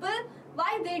why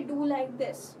they do like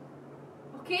this.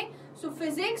 Okay? So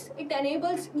physics, it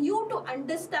enables you to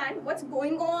understand what's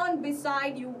going on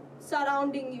beside you,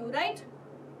 surrounding you, right?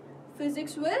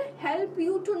 Physics will help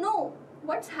you to know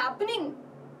what's happening,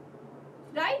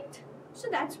 right? So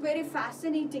that's very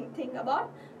fascinating thing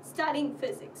about studying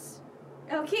physics.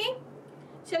 Okay?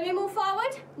 Shall we move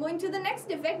forward? Going to the next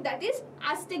defect, that is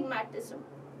astigmatism.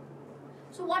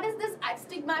 So what is this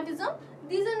astigmatism?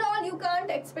 These and all you can't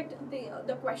expect,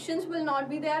 the questions will not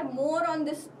be there more on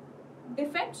this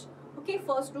defects. Okay,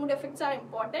 first two defects are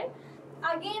important.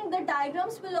 Again, the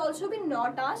diagrams will also be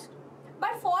not asked.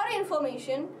 But for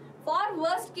information, for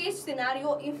worst case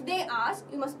scenario, if they ask,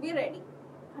 you must be ready.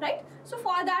 Right? So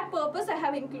for that purpose, I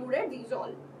have included these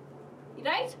all.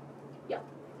 Right? Yeah.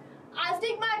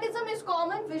 Astigmatism is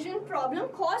common vision problem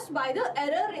caused by the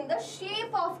error in the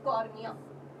shape of cornea.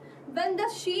 When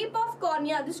the shape of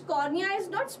cornea, this cornea is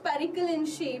not spherical in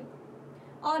shape,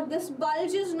 or this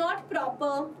bulge is not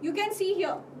proper. You can see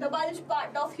here, the bulge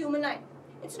part of human eye.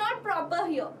 It's not proper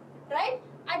here, right?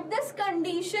 At this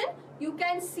condition, you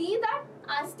can see that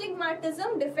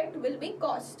astigmatism defect will be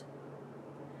caused.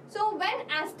 So when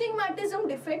astigmatism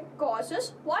defect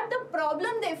causes, what the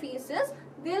problem they face is,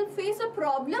 they'll face a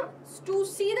problem to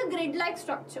see the grid-like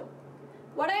structure.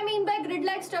 What I mean by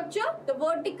grid-like structure? The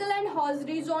vertical and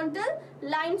horizontal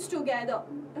lines together.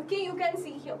 Okay, you can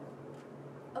see here.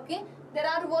 Okay, there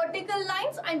are vertical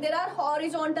lines and there are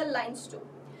horizontal lines too.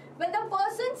 When the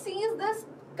person sees this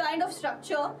kind of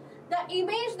structure, the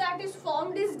image that is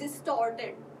formed is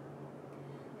distorted.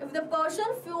 If the person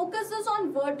focuses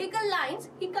on vertical lines,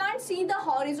 he can't see the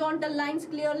horizontal lines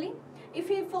clearly. If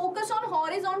he focuses on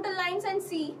horizontal lines and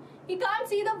see, he can't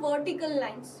see the vertical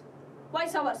lines.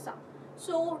 Vice versa.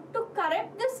 So to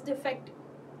correct this defect,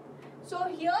 so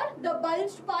here the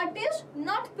bulged part is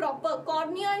not proper,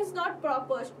 cornea is not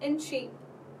proper in shape.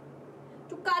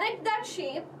 To correct that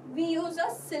shape, we use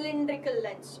a cylindrical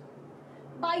lens.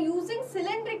 By using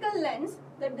cylindrical lens,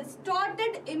 the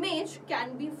distorted image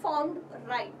can be formed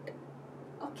right.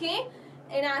 Okay,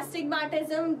 in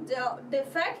astigmatism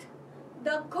defect,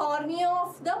 the cornea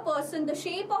of the person, the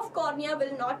shape of cornea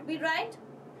will not be right.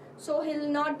 So he will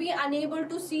not be unable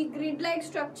to see grid-like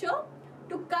structure.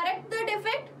 To correct the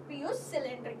defect, we use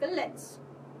cylindrical lens.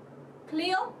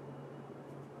 Clear?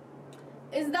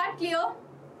 Is that clear?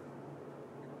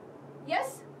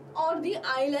 Yes? Or the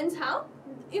eye lens have,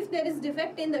 if there is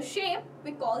defect in the shape,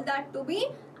 we call that to be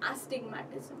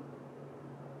astigmatism.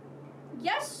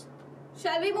 Yes?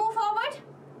 Shall we move forward?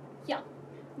 Yeah.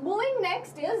 Moving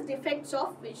next is defects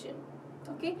of vision.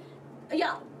 Okay.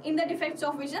 Yeah, in the defects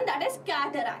of vision, that is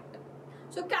cataract.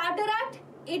 So cataract,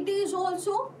 it is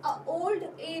also a old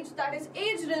age, that is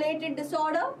age related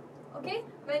disorder. Okay,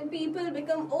 when people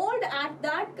become old, at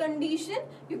that condition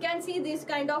you can see this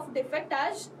kind of defect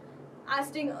as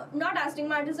not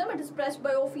astigmatism, it is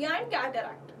presbyopia and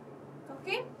cataract.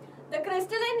 Okay, the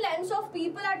crystalline lens of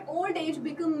people at old age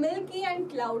become milky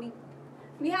and cloudy.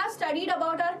 We have studied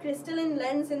about our crystalline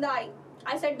lens in the eye.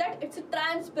 I said that it's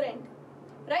transparent,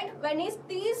 right? When it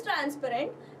is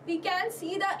transparent, we can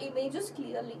see the images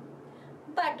clearly.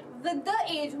 But with the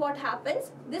age, what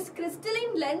happens? This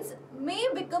crystalline lens may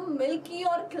become milky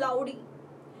or cloudy.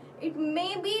 It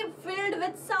may be filled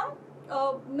with some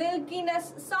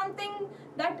milkiness, something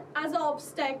that as an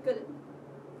obstacle.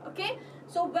 Okay,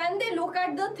 so when they look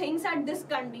at the things at this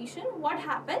condition, what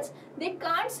happens? They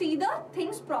can't see the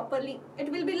things properly.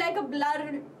 It will be like a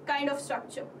blurred kind of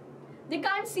structure. They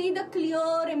can't see the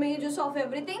clear images of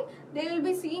everything. They will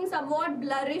be seeing somewhat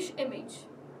blurrish image.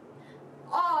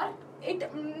 Or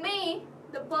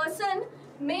the person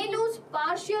may lose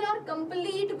partial or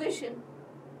complete vision.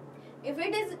 If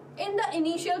it is in the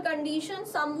initial condition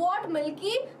somewhat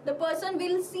milky, the person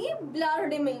will see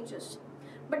blurred images.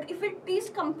 But if it is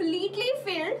completely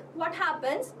filled, what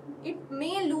happens? It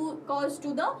may cause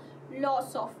to the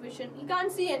loss of vision. You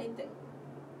can't see anything.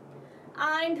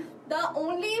 And the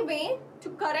only way to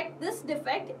correct this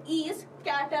defect is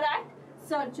cataract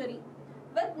surgery.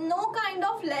 With no kind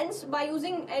of lens, by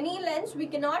using any lens, we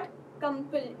cannot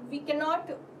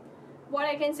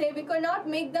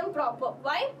make them proper.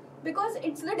 Why? Because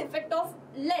it's the defect of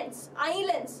lens, eye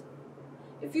lens.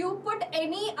 If you put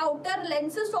any outer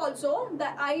lenses also, the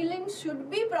eye lens should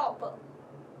be proper.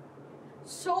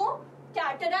 So,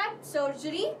 cataract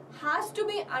surgery has to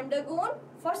be undergone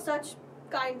for such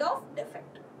kind of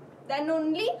defect. Then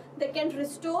only they can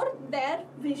restore their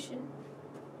vision.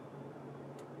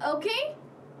 Okay?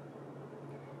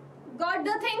 Got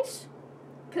the things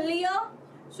clear?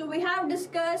 So we have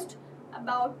discussed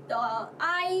about the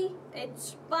eye,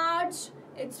 its parts,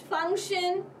 its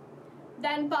function,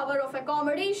 then power of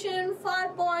accommodation, far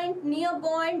point, near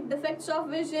point, defects of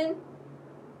vision.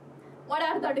 What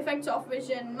are the defects of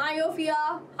vision?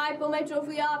 Myopia,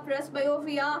 hypermetropia,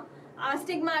 presbyopia,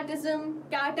 astigmatism,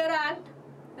 cataract,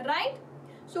 right?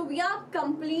 So we are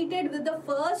completed with the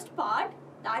first part,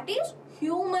 that is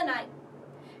human eye.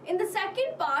 In the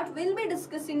second part, we'll be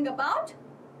discussing about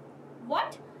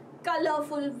what?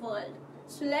 Colorful world.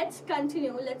 So let's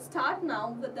continue. Let's start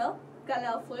now with the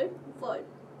colorful world.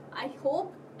 I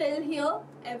hope till here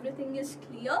everything is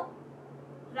clear,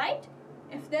 right?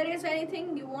 If there is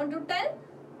anything you want to tell,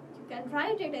 you can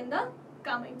write it in the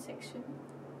comment section.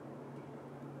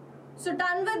 So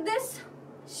done with this,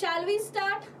 shall we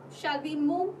start? Shall we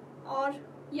move? Or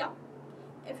yeah,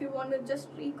 if you want to just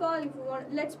recall, if you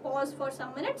want, let's pause for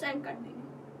some minutes and continue.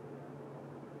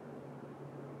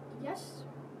 Yes.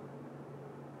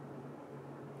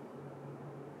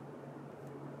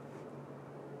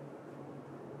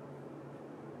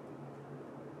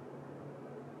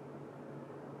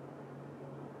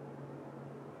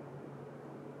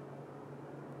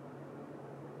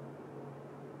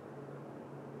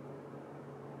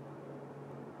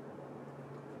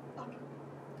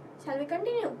 Shall we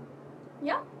continue?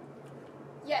 Yeah?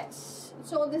 Yes.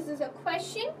 So this is a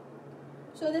question.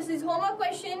 So this is homework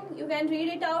question. You can read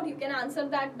it out. You can answer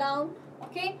that down.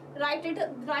 Okay, write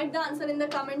the answer in the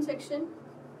comment section.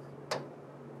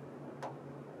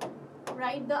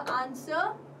 Write the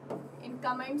answer in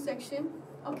comment section.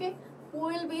 Okay, who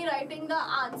will be writing the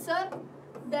answer,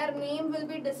 their name will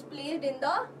be displayed in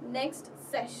the next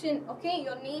session. Okay,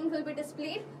 your name will be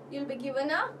displayed. You'll be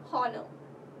given a honor.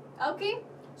 Okay,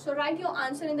 so write your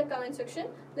answer in the comment section.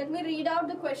 Let me read out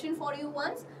the question for you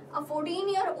once. A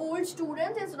 14-year-old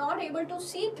student is not able to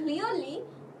see clearly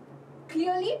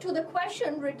to the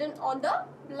question written on the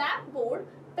blackboard.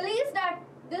 Placed at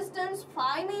distance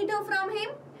 5 meters from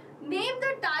him. Name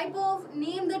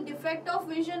the defect of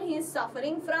vision he is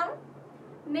suffering from.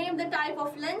 Name the type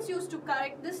of lens used to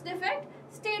correct this defect.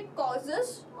 State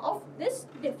causes of this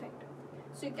defect.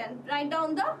 So you can write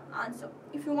down the answer.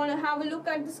 If you want to have a look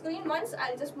at the screen once,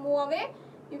 I'll just move away.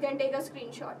 You can take a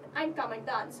screenshot and comment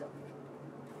the answer.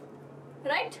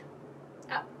 Right?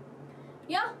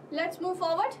 Yeah, let's move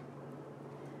forward.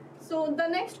 So the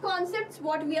next concepts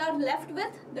what we are left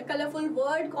with, the colorful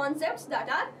word concepts, that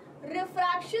are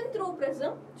refraction through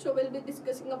prism. So we'll be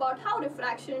discussing about how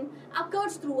refraction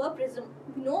occurs through a prism.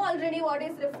 We know already what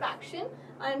is refraction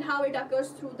and how it occurs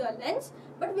through the lens,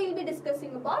 but we'll be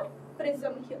discussing about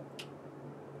prism here.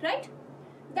 Right?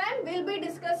 Then we'll be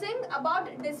discussing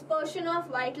about dispersion of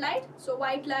white light. So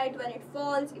white light, when it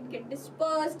falls, it gets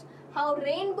dispersed. How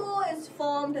rainbow is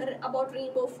formed, about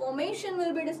rainbow formation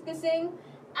we'll be discussing.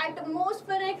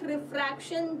 Atmospheric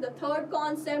refraction, the third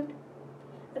concept.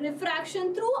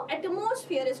 Refraction through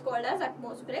atmosphere is called as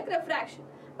atmospheric refraction.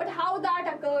 But how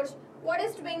that occurs, what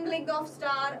is twinkling of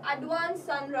star, advanced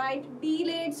sunrise,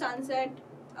 delayed sunset.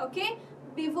 Okay,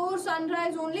 before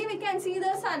sunrise only we can see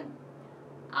the sun.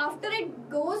 After it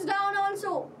goes down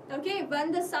also, okay,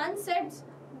 when the sun sets,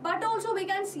 but also we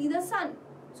can see the sun.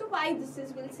 So why this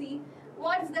is, we'll see.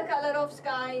 What's the color of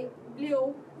sky?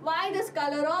 Blue. Why this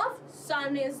color of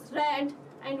sun is red?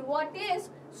 And what is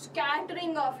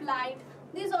scattering of light?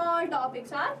 These all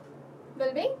topics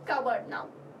will be covered now.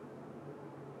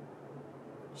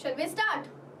 Shall we start?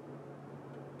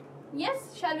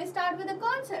 Yes, shall we start with the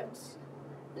concepts?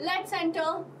 Let's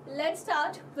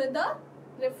start with the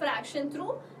refraction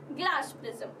through glass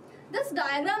prism. This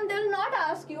diagram they will not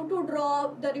ask you to draw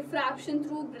the refraction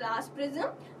through glass prism,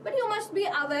 but you must be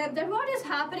aware that what is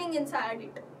happening inside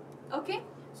it. Okay,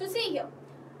 so see here.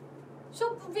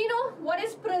 So we know what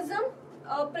is prism.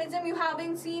 Prism you have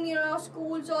been seen in your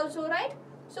schools also, right?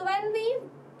 So when we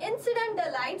incident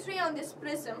the light ray on this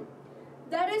prism,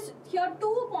 there is here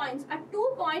 2 points. At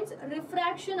 2 points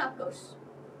refraction occurs.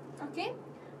 Okay,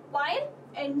 while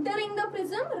entering the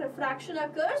prism, refraction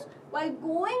occurs. While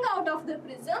going out of the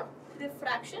prism,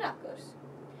 refraction occurs.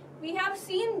 We have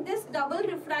seen this double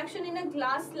refraction in a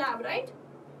glass slab, right?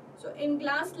 So in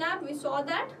glass slab we saw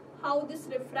that how this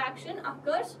refraction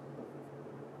occurs,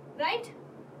 right?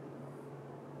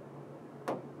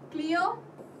 Clear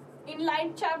in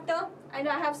light chapter, and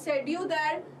I have said you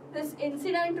there, this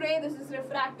incident ray, this is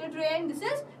refracted ray, and this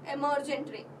is emergent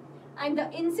ray. And the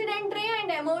incident ray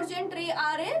and emergent ray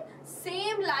are in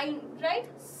same line, right?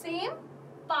 Same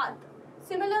path.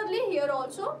 Similarly here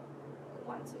also,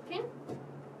 one second.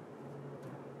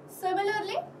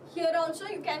 Similarly here also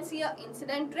you can see a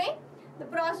incident ray. The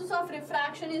process of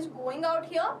refraction is going out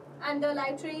here and the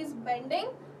light ray is bending.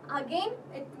 Again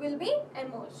it will be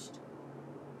emerged.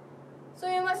 So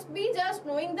you must be just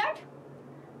knowing that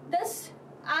this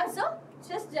as a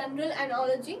just general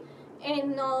analogy.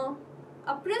 In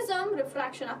a prism,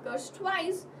 refraction occurs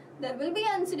twice. There will be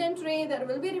incident ray, there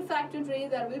will be refracted ray,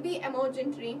 there will be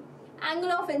emergent ray.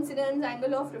 Angle of incidence,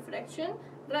 angle of refraction,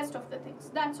 rest of the things.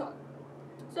 That's all.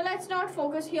 So let's not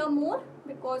focus here more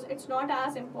because it's not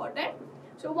as important.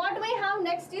 So what we have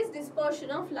next is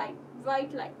dispersion of light,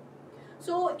 white light.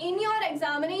 So in your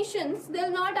examinations,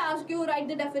 they'll not ask you write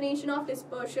the definition of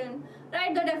dispersion,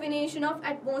 write the definition of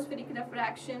atmospheric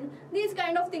refraction. These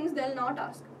kind of things they'll not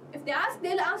ask. If they ask,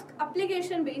 they'll ask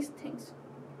application based things,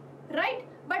 right?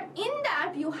 But in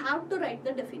that you have to write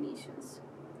the definitions.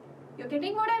 You're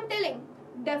getting what I'm telling?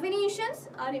 Definitions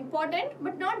are important,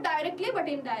 but not directly but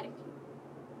indirectly.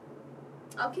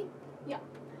 Okay? Yeah.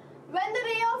 When the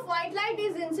ray of white light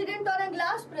is incident on a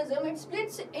glass prism, it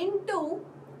splits into,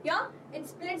 it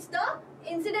splits the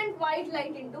incident white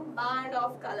light into band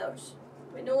of colors.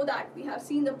 We know that. We have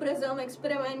seen the prism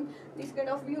experiment. These kind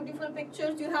of beautiful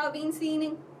pictures you have been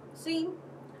seeing,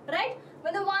 right?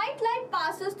 When the white light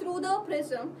passes through the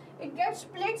prism, it gets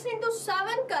splits into 7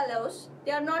 colors.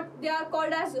 They are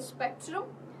called as a spectrum.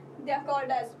 They are called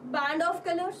as band of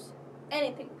colors,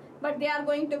 anything. But they are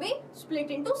going to be split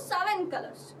into 7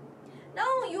 colors.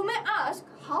 Now you may ask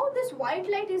how this white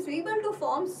light is able to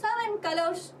form 7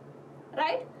 colors,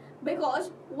 right?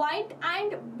 Because white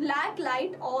and black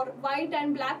light or white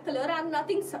and black color are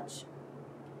nothing such.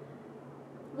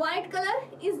 White color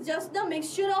is just the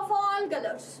mixture of all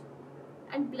colors,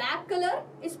 and black color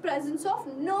is presence of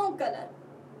no color.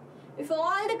 If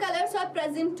all the colors are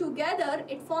present together,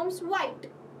 it forms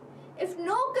white. If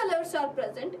no colors are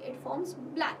present, it forms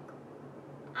black.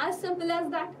 As simple as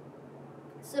that.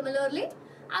 Similarly,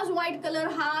 as white color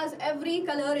has every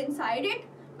color inside it,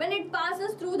 when it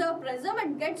passes through the prism,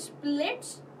 it gets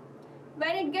split.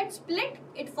 When it gets split,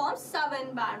 it forms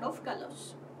 7 band of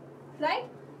colors, right?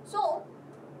 So,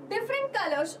 different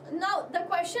colors. Now, the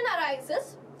question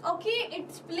arises, okay,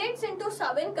 it splits into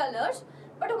 7 colors,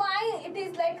 but why it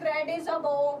is like red is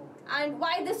above, and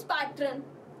why this pattern?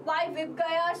 Why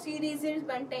Vibgayar series is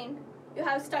maintained? You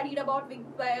have studied about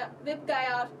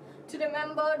Vibgayar to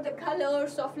remember the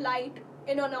colors of light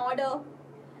in an order.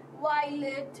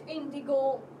 Violet,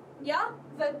 indigo, yeah,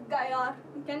 Vibgayar,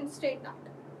 you can state that.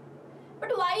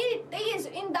 But why it is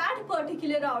in that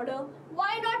particular order?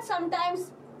 Why not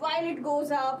sometimes violet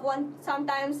goes up,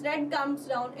 sometimes red comes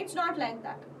down? It's not like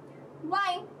that.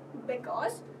 Why?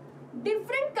 Because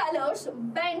different colors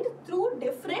bend through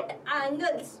different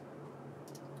angles.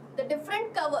 The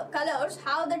different colors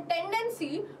have the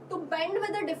tendency to bend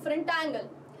with a different angle.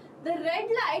 The red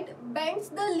light bends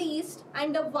the least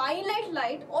and the violet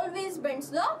light always bends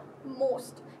the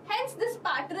most. Hence this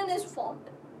pattern is formed.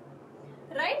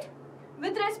 Right?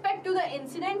 With respect to the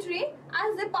incident ray,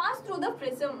 as they pass through the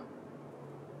prism,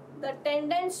 the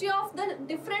tendency of the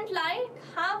different light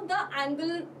have the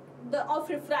angle of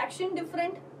refraction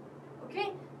different.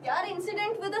 Okay? They are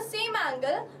incident with the same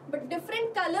angle, but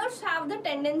different colors have the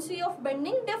tendency of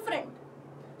bending different.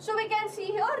 So we can see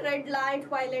here red light,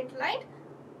 violet light.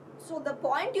 So the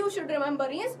point you should remember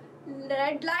is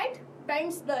red light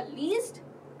bends the least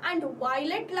and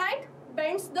violet light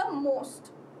bends the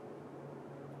most.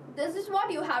 This is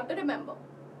what you have to remember.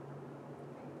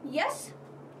 Yes?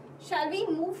 Shall we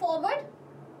move forward?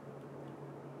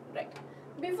 Right.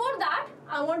 Before that,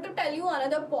 I want to tell you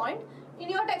another point. In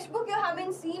your textbook, you have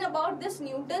been seen about this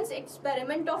Newton's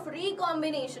experiment of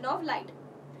recombination of light.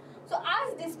 So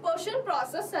as dispersion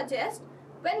process suggests,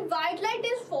 when white light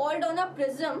is foiled on a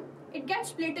prism, it gets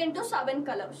split into 7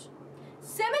 colors.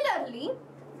 Similarly,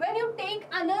 when you take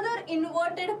another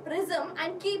inverted prism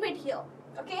and keep it here,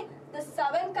 okay, the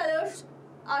 7 colors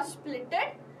are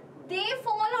splitted. They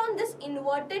fall on this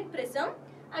inverted prism,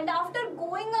 and after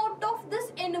going out of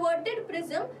this inverted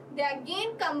prism, they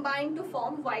again combine to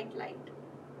form white light.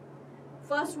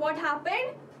 First, what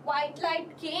happened? White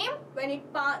light came, when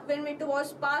it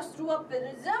was passed through a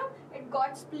prism, it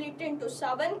got split into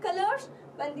 7 colors.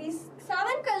 When these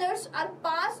 7 colors are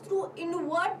passed through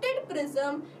inverted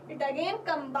prism, it again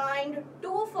combined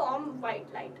to form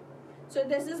white light. So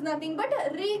this is nothing but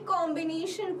a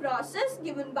recombination process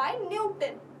given by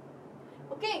Newton.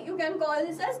 Okay, you can call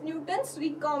this as Newton's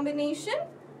recombination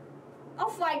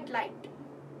of white light.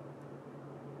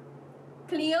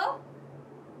 Clear?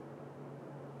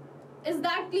 Is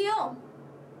that clear?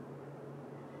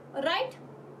 Right?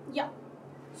 Yeah.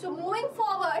 So moving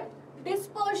forward,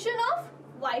 dispersion of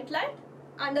white light.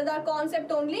 Under the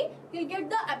concept only, you'll get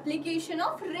the application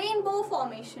of rainbow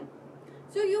formation.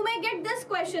 So you may get this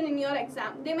question in your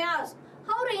exam. They may ask,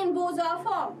 how rainbows are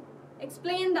formed?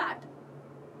 Explain that.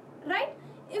 Right?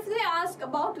 If they ask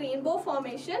about rainbow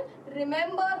formation,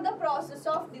 remember the process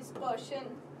of dispersion.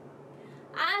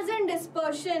 As in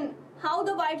dispersion, how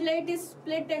the white light is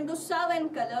split into 7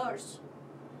 colors.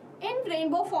 In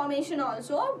rainbow formation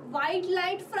also, white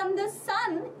light from the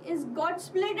sun is got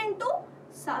split into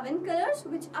 7 colors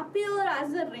which appear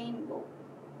as a rainbow.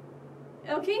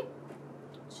 Okay?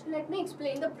 So let me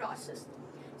explain the process.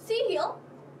 See here,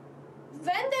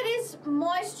 when there is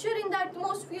moisture in the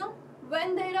atmosphere,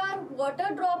 when there are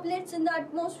water droplets in the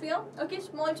atmosphere, okay,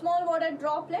 small water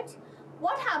droplets,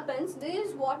 what happens?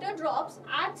 These water drops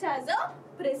acts as a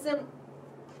prism.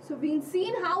 So we've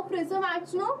seen how prism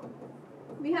acts now.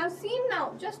 We have seen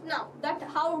now, just now, that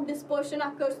how dispersion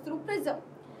occurs through prism.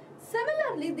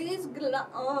 Similarly, these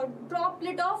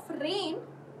droplet of rain,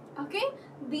 okay,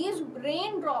 these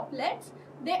rain droplets,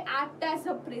 they act as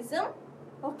a prism,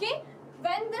 okay.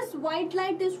 When this white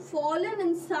light is fallen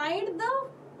inside the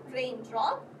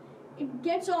raindrop, it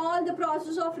gets all the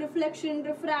process of reflection,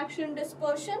 refraction,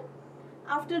 dispersion.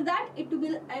 After that, it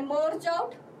will emerge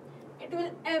out. It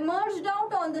will emerge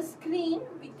out on the screen.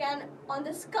 On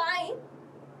the sky,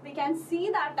 we can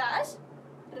see that as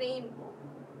rainbow.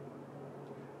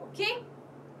 Okay?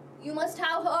 You must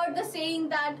have heard the saying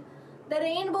that The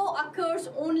rainbow occurs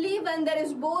only when there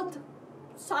is both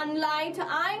sunlight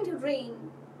and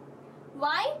rain.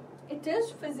 Why? It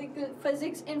is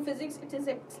physics. In physics it is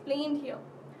explained here.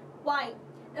 Why?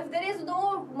 If there is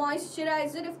no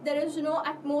moisturizer, if there is no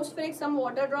atmospheric, some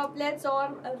water droplets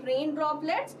or rain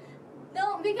droplets,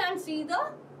 we can't see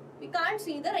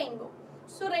the rainbow.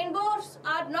 So rainbows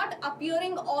are not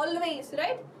appearing always,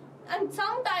 right? And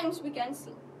sometimes we can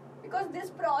see, because this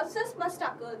process must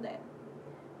occur there.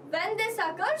 When this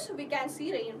occurs, we can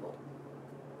see rainbow.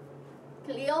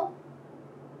 Clear?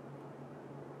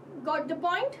 Got the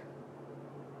point?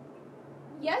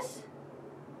 Yes?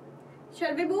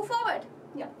 Shall we move forward?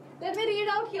 Yeah. Let me read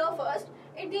out here first.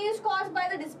 It is caused by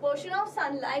the dispersion of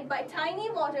sunlight by tiny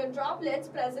water droplets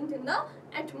present in the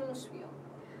atmosphere.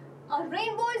 A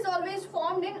rainbow is always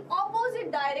formed in opposite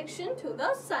direction to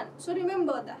the sun. So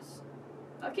remember this.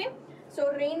 Okay?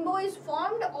 So rainbow is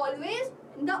formed always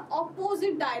in the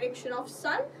opposite direction of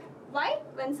sun. Why?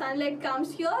 When sunlight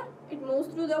comes here, it moves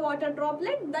through the water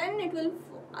droplet, then it will,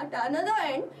 at another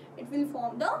end, it will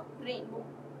form the rainbow.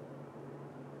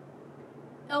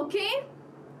 Okay?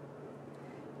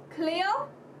 Clear?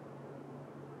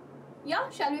 Yeah,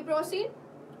 shall we proceed?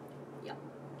 Yeah.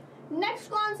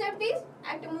 Next concept is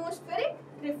atmospheric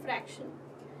refraction.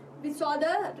 We saw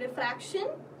the refraction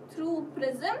through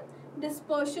prism,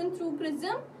 dispersion through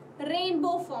prism,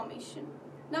 rainbow formation.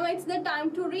 Now it's the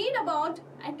time to read about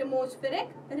atmospheric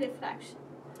refraction.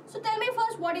 So tell me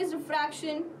first, what is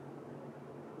refraction?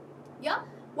 Yeah,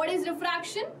 what is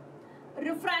refraction?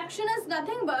 Refraction is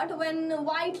nothing but when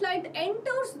white light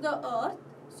enters the earth,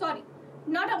 sorry,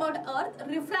 not about earth,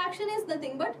 refraction is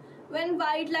nothing but when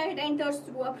white light enters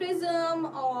through a prism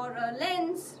or a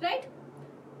lens, right?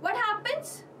 What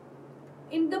happens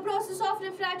in the process of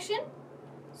refraction?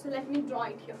 So let me draw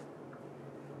it here.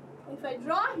 If I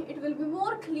draw, it will be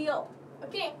more clear.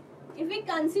 Okay, if we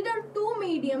consider two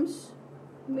mediums,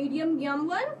 medium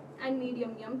M1 and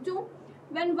medium M2,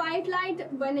 when white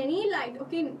light, when any light,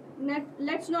 okay,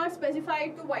 let's not specify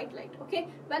it to white light, okay,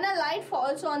 when a light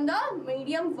falls on the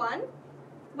medium 1,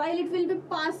 while it will be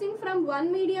passing from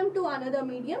one medium to another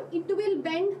medium, it will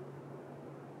bend,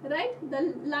 right?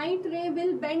 The light ray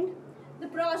will bend. The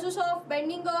process of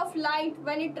bending of light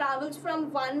when it travels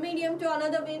from one medium to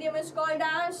another medium is called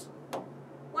as,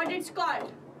 what it's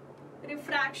called?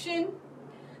 Refraction.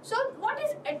 So what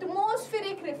is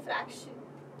atmospheric refraction?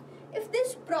 If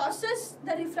this process,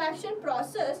 the refraction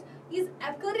process, is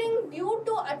occurring due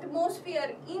to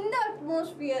atmosphere, in the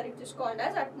atmosphere, it is called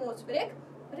as atmospheric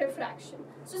refraction.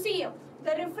 So see here,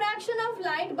 the refraction of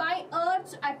light by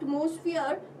Earth's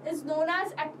atmosphere is known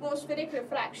as atmospheric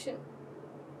refraction.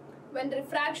 When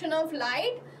refraction of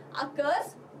light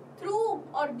occurs through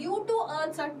or due to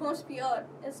Earth's atmosphere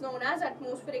is known as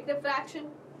atmospheric refraction.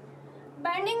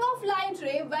 Bending of light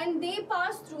ray when they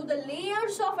pass through the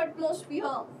layers of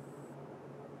atmosphere.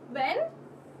 When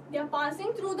they are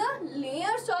passing through the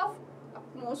layers of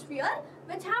atmosphere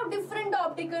which have different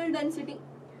optical density.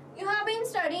 You have been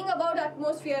studying about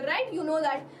atmosphere, right? You know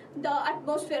that the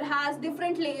atmosphere has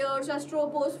different layers, as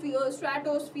troposphere,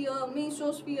 stratosphere,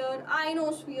 mesosphere,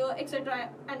 ionosphere, etc.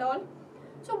 and all.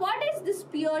 So what is this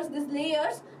spheres, these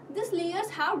layers? These layers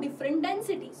have different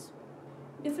densities.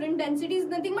 Different density is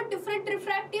nothing but different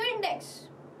refractive index.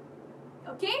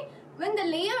 Okay? When the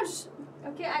layers,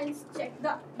 okay, I'll check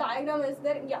the diagram is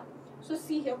there. Yeah. So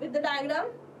see here with the diagram,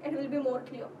 it will be more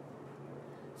clear.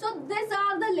 So these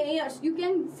are the layers. You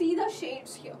can see the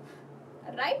shades here,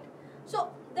 right?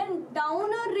 So then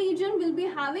downer region will be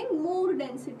having more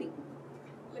density.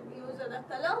 Let me use other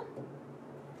color.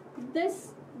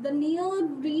 The near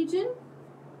region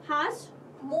has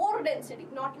more density,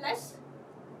 not less.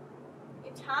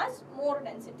 It has more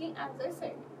density, as I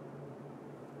said.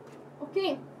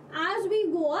 Okay, as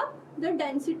we go up, the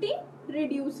density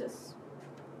reduces.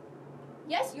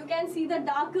 Yes, you can see the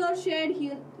darker shade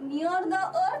here near the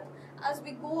earth. As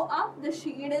we go up, the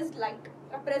shade is light,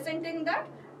 representing that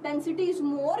density is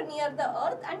more near the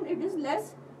earth and it is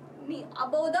less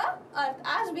above the earth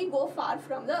as we go far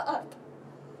from the earth.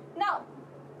 Now,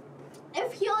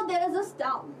 if here there is a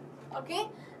star, okay,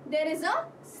 there is a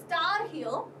star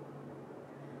here.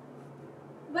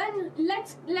 When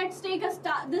let's take a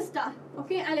star, this star,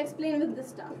 okay, I'll explain with this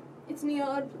star. It's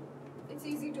near, it's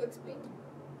easy to explain,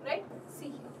 right? See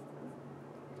here.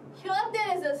 Here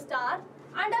there is a star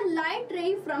and a light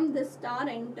ray from this star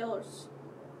enters.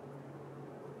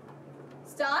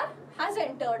 Star has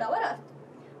entered our earth.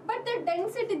 But the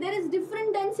density, there is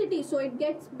different density, so it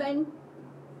gets bent.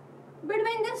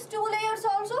 Between these two layers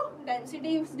also,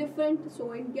 density is different,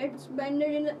 so it gets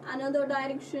bended in another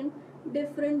direction,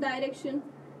 different direction.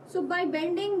 So by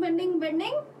bending,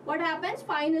 what happens?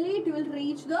 Finally it will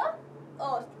reach the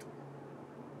earth.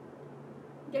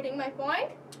 Getting my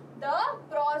point? The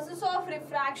process of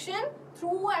refraction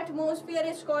through atmosphere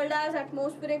is called as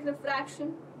atmospheric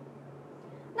refraction.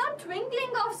 Now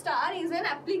twinkling of star is an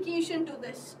application to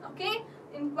this. Okay,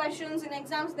 in questions, in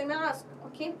exams they may ask.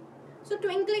 Okay, so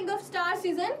twinkling of stars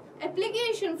is an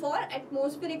application for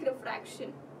atmospheric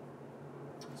refraction.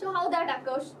 So how that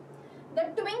occurs? The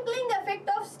twinkling effect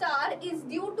of star is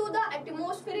due to the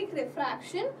atmospheric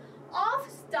refraction of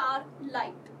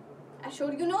starlight. I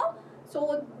showed you know.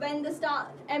 So when the star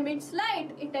emits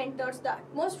light, it enters the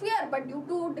atmosphere, but due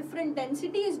to different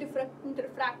densities, different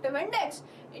refractive index,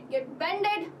 it gets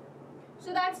bended.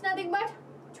 So that's nothing but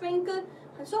twinkle.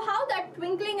 So how that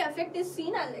twinkling effect is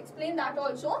seen, I'll explain that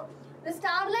also. The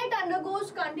starlight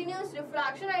undergoes continuous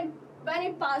refraction and when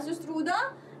it passes through the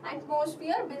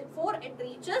atmosphere before it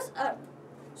reaches Earth.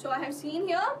 So I have seen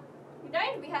here,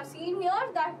 right? We have seen here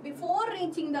that before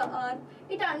reaching the Earth,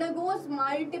 it undergoes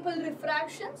multiple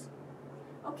refractions.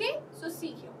 Okay, so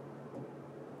see here.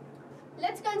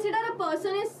 Let's consider a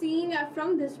person is seeing it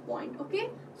from this point.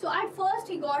 Okay, so at first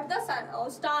he got the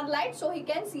starlight, so he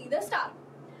can see the star.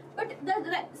 But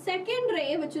the second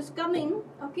ray which is coming,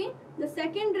 okay, the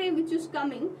second ray which is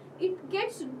coming, it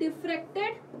gets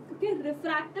diffracted, okay,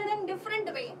 refracted in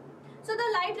different way. So the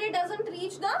light ray doesn't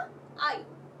reach the eye.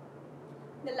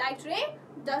 The light ray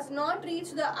does not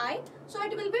reach the eye, so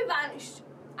it will be vanished.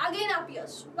 Again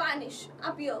appears, vanish,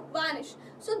 appear, vanish.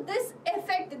 So this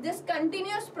effect, this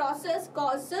continuous process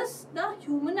causes the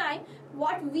human eye.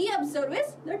 What we observe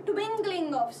is the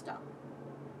twinkling of star.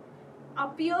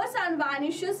 Appears and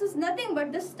vanishes is nothing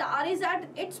but the star is at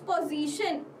its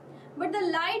position. But the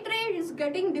light ray is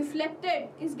getting deflected,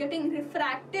 is getting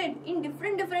refracted in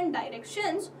different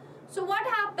directions. So what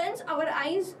happens? Our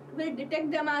eyes will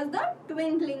detect them as the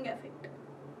twinkling effect.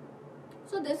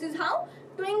 So this is how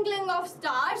twinkling of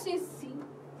stars is seen,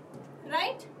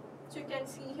 right? So you can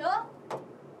see here,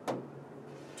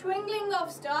 twinkling of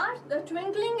stars, the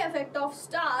twinkling effect of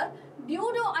star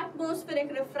due to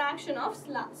atmospheric refraction of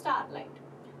starlight.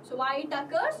 So why it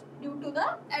occurs? Due to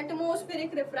the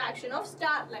atmospheric refraction of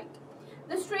starlight.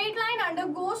 The straight line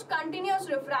undergoes continuous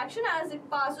refraction as it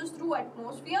passes through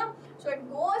atmosphere. So it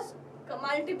goes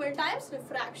multiple times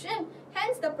refraction,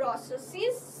 hence the process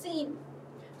is seen.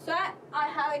 So I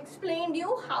have explained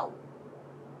you how.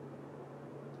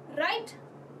 Right?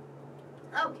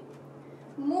 Okay.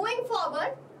 Moving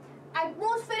forward,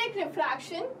 atmospheric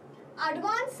refraction,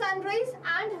 advanced sunrise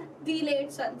and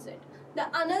delayed sunset. The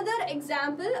another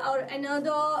example or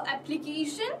another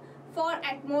application for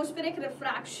atmospheric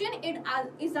refraction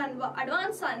is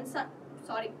advanced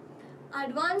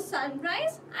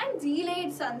sunrise and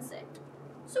delayed sunset.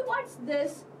 So what's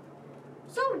this?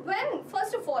 So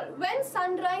first of all, when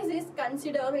sunrise is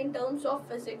considered in terms of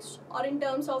physics or in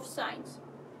terms of science,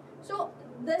 so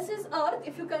this is Earth.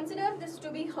 If you consider this to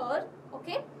be Earth,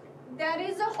 okay, there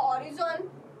is a horizon.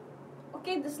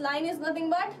 Okay, this line is nothing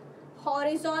but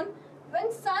horizon.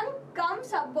 When sun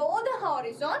comes above the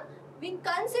horizon, we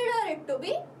consider it to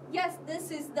be, yes, this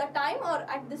is the time, or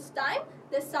at this time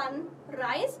the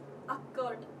sunrise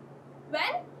occurred.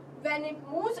 When it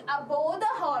moves above the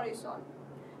horizon.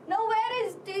 Now where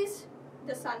is this?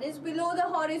 The sun is below the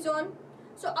horizon.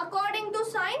 So according to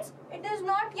science, it is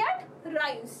not yet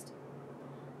rised.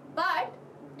 But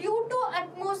due to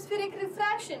atmospheric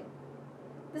refraction,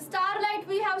 the starlight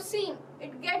we have seen,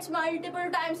 it gets multiple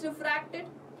times refracted.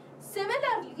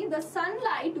 Similarly, the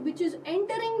sunlight which is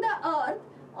entering the earth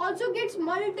also gets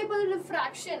multiple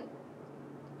refraction.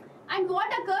 And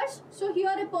what occurs? So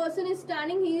here a person is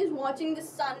standing, he is watching the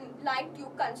sunlight,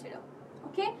 you consider.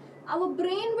 Okay? Our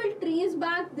brain will trace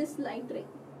back this light ray.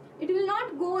 It will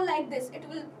not go like this. It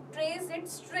will trace it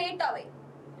straight away.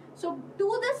 So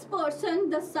to this person,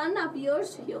 the sun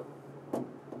appears here.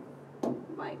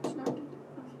 Why it's not? Okay.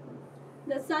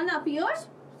 The sun appears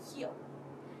here.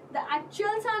 The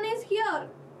actual sun is here,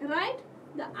 right?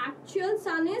 The actual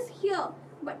sun is here,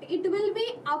 but it will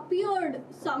be appeared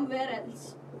somewhere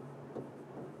else.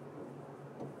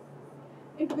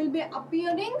 It will be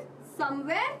appearing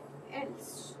somewhere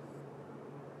else.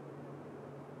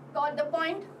 Got the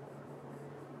point?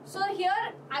 So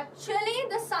here actually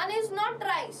the sun is not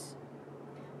rise,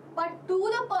 but to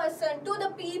the person, to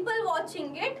the people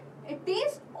watching it, it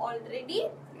is already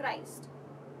rised.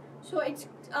 So it's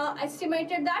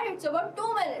estimated that it's about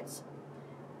 2 minutes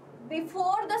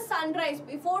before the sunrise,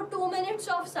 before 2 minutes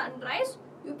of sunrise,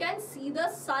 you can see the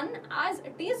sun as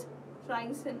it is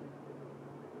rising.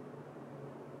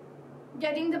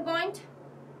 Getting the point?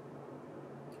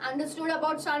 Understood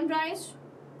about sunrise?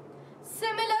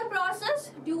 Similar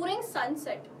process during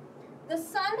sunset. The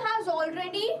sun has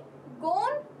already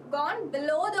gone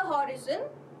below the horizon.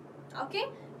 Okay,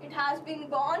 it has been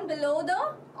gone below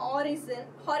the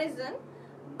horizon,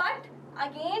 but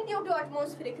again due to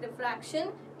atmospheric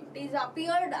refraction, it is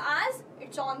appeared as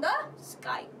it's on the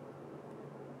sky.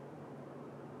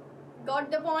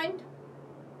 Got the point?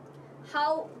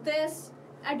 How this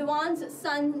advanced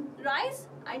sunrise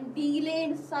and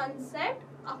delayed sunset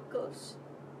occurs.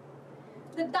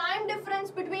 The time difference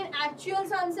between actual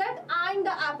sunset and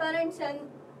the apparent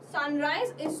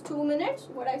sunrise is 2 minutes.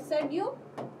 What I said you,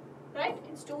 right?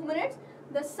 It's 2 minutes.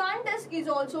 The sun disk is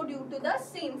also due to the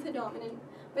same phenomenon.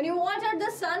 When you watch at the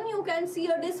sun, you can see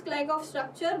a disk-like of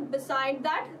structure. Beside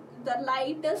that, the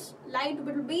light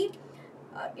will be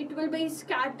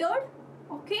scattered.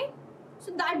 Okay,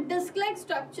 so that disk-like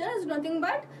structure is nothing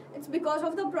but it's because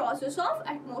of the process of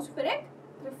atmospheric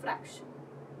refraction.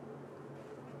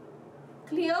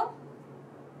 Clear?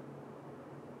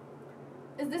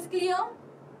 Is this clear?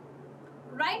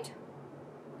 Right?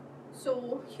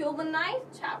 So, human eye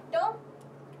chapter.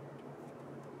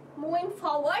 Moving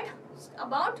forward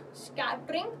about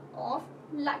scattering of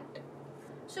light.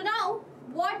 So now,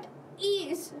 what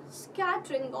is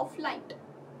scattering of light?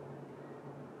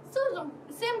 So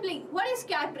simply, what is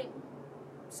scattering?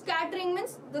 Scattering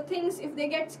means the things, if they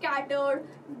get scattered,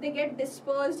 they get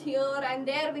dispersed here and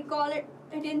there, we call it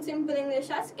in simple English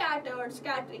as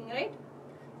scattering, right?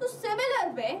 So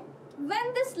similar way,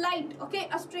 when this light, okay,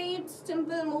 a straight,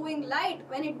 simple moving light,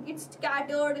 when it gets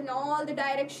scattered in all the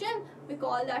direction, we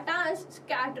call that as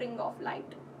scattering of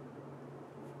light.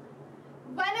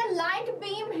 When a light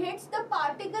beam hits the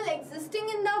particle existing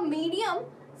in the medium,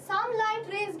 some light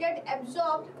rays get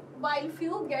absorbed while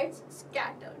few gets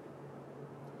scattered.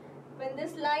 When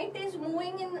this light is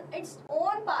moving in its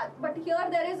own path, but here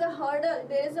there is a hurdle,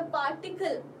 there is a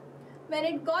particle. When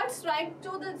it got strike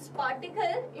to this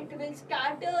particle, it will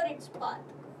scatter its path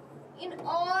in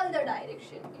all the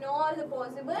direction, in all the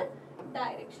possible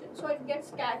directions. So it gets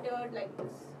scattered like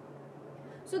this.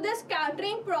 So this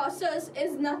scattering process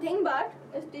is nothing but,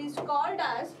 it is called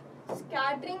as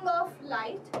scattering of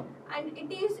light, and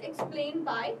it is explained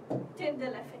by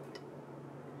Tyndall effect.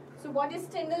 So what is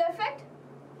Tyndall effect?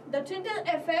 The Tyndall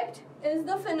effect is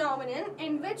the phenomenon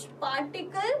in which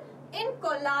particle in a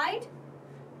collide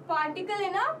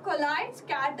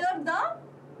scatter the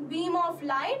beam of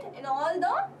light in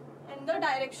the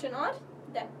direction of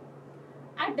them.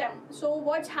 So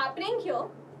what's happening here?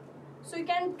 So you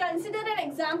can consider an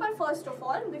example first of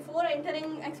all. Before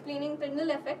explaining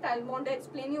Tyndall effect, I want to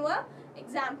explain you an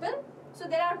example. So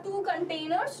there are two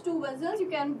containers, two vessels you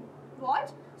can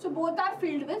watch. So both are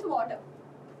filled with water.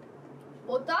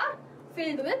 But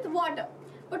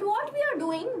what we are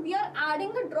doing, we are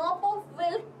adding a drop of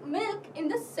milk in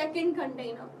the second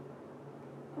container.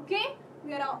 Okay,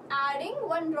 we are adding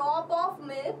one drop of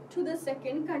milk to the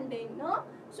second container.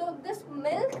 So this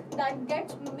milk that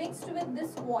gets mixed with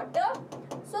this water,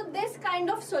 so this kind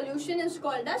of solution is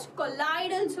called as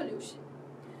colloidal solution.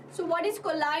 So what is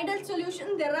colloidal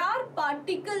solution? There are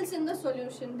particles in the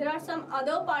solution. There are some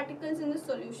other particles in the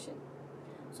solution.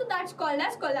 So that's called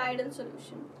as colloidal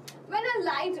solution. When a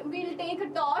light, we'll take a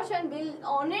torch and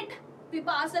on it we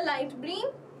pass a light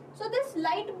beam. So this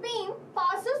light beam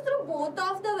passes through both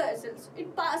of the vessels.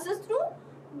 It passes through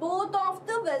both of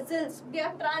the vessels. They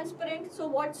are transparent. So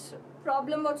what's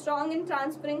wrong in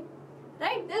transparent?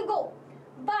 Right? They'll go.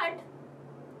 But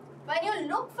when you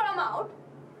look from out,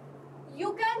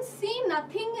 you can see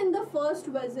nothing in the first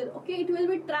vessel. Okay, it will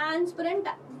be transparent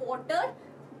water.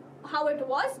 How it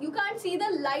was, you can't see the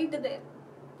light there.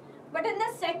 But in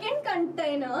the second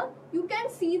container, you can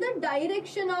see the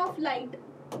direction of light.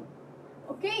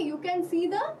 Okay, you can see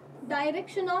the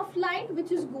direction of light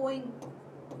which is going.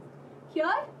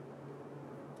 Here,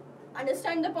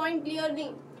 understand the point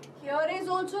clearly. Here is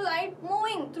also light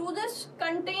moving through this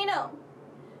container.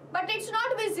 But it's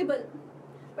not visible.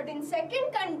 But in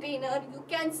second container, you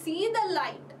can see the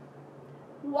light.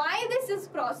 Why this is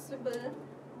possible?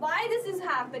 Why this is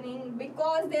happening?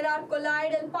 Because there are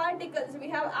colloidal particles. We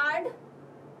have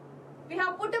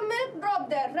put a milk drop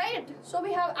there, right? So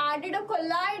we have added a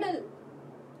collide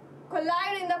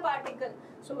in the particle.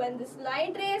 So when this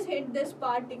light rays hit this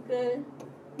particle,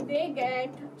 they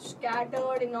get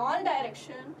scattered in all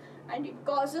directions and it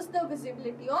causes the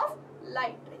visibility of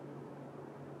light ray.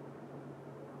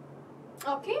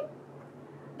 Okay?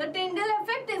 The Tyndall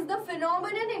effect is the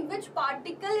phenomenon in which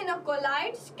particles in a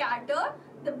collide scatter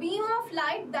the beam of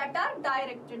light that are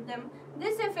directed them.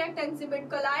 This effect exhibits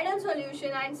colloidal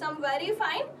solution and some very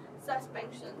fine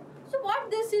suspension. So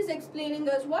what this is explaining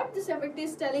us, what this effect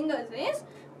is telling us is,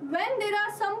 when there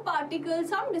are some particles,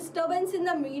 some disturbance in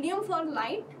the medium for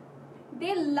light,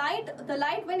 the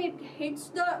light when it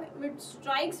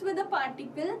strikes with the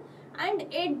particle and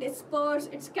it disperses,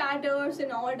 it scatters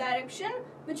in all direction,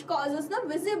 which causes the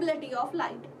visibility of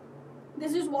light.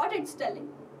 This is what it's telling.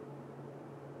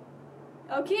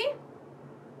 Okay?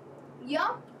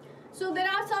 Yeah. So there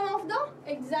are some of the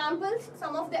examples,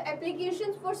 some of the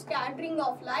applications for scattering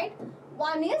of light.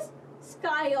 One is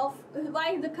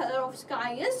why the color of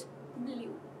sky is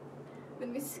blue.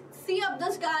 When we see up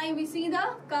the sky, we see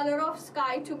the color of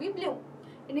sky to be blue.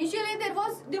 Initially there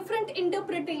was different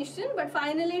interpretation, but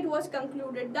finally it was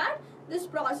concluded that this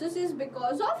process is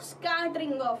because of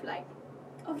scattering of light.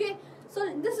 Okay, so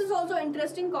this is also an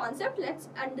interesting concept. Let's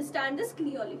understand this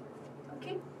clearly.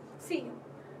 Okay, see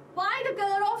why the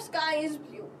color of sky is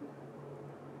blue.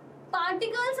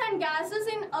 Particles and gases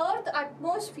in Earth's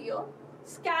atmosphere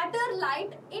scatter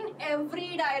light in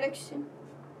every direction.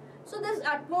 So this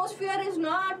atmosphere is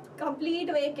not complete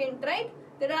vacant, right?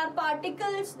 There are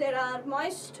particles, there are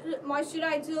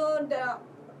moisturizer,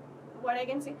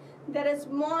 there is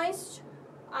moist,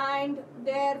 and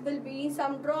there will be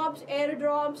some drops, air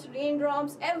drops,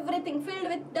 raindrops, everything filled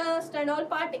with dust and all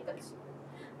particles.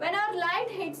 When our light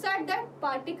hits at that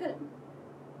particle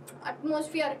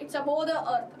atmosphere, it's above the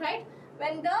earth, right?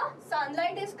 When the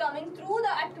sunlight is coming through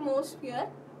the atmosphere,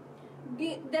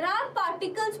 there are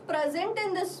particles present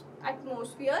in this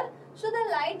atmosphere, so the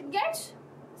light gets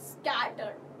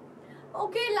scattered.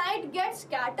 Okay, light gets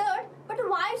scattered, but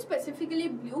why specifically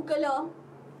blue color?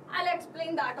 I'll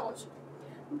explain that also.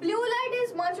 Blue light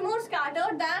is much more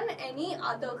scattered than any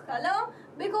other color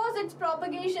because it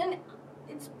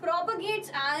propagates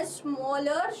as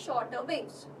smaller, shorter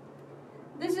waves.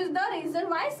 This is the reason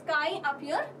why sky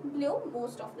appear blue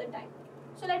most of the time.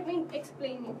 So let me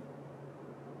explain you.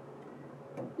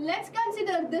 Let's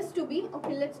consider this to be,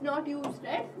 okay, let's not use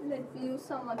red, let's use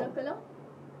some other color.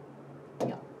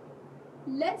 Yeah.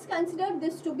 Let's consider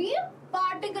this to be a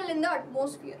particle in the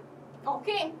atmosphere.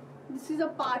 Okay, this is a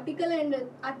particle in the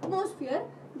atmosphere.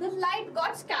 The light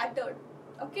got scattered.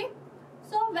 Okay,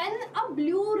 so when a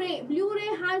blue ray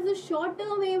has a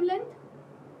shorter wavelength,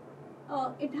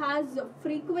 it has a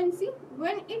frequency.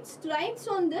 When it strikes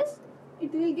on this,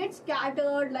 it will get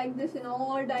scattered like this in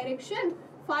all direction.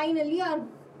 Finally, our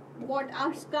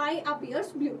sky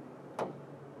appears blue.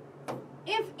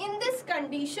 If in this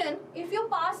condition, if you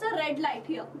pass a red light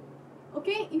here,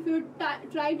 okay, if you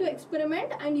try to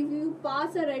experiment and if you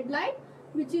pass a red light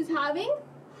which is having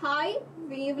high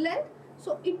wavelength,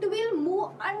 so it will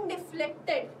move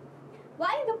undeflected.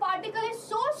 Why? The particle is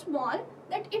so small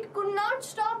that it could not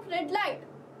stop red light.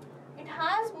 It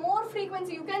has more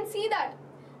frequency. You can see that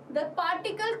the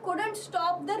particle couldn't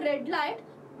stop the red light.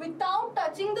 Without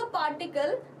touching the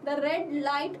particle, the red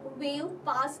light wave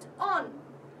passed on.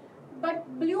 But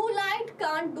blue light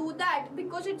can't do that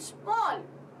because it's small.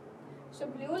 So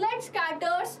blue light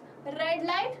scatters, red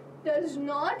light does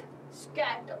not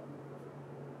scatter.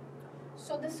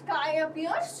 So the sky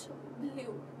appears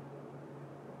blue.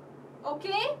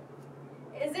 Okay?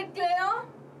 Is it clear?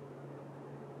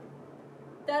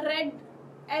 The red,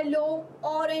 yellow,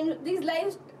 orange, these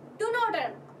lights do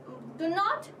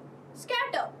not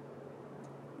scatter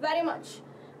very much.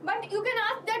 But you can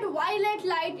ask that violet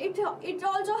light, it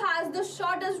also has the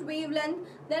shortest wavelength,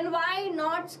 then why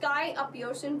not sky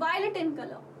appears in violet in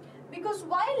color? Because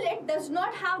violet does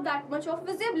not have that much of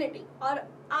visibility. Our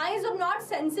eyes are not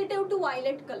sensitive to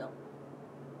violet color.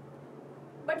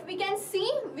 But we can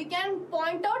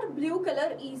point out blue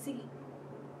color easily.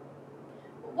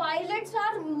 Violets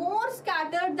are more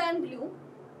scattered than blue,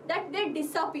 that they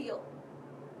disappear.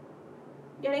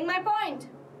 Getting my point?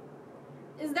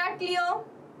 Is that clear?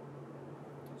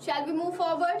 Shall we move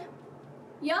forward?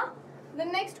 Yeah? The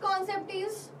next concept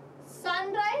is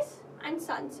sunrise and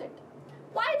sunset.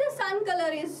 Why the sun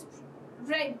color is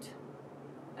red?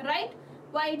 Right?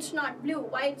 Why it's not blue?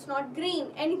 Why it's not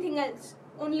green? Anything else?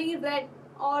 Only red,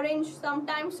 orange,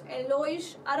 sometimes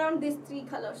yellowish, around these three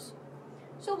colors.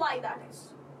 So why that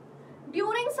is?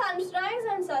 During sunrise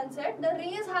and sunset, the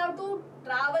rays have to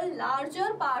travel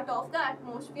larger part of the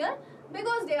atmosphere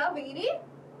because they are very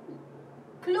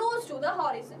close to the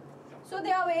horizon. So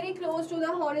they are very close to the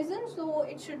horizon, so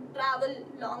it should travel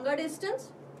longer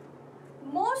distance.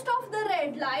 Most of the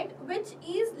red light which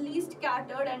is least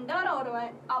scattered under our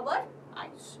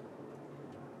eyes.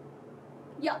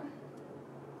 Yeah.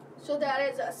 So there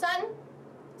is a sun.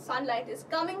 Sunlight is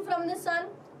coming from the sun.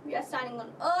 We are standing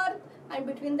on earth, and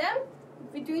between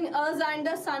us and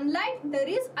the sunlight, there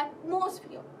is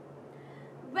atmosphere.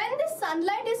 When the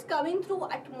sunlight is coming through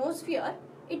atmosphere,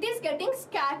 it is getting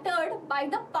scattered by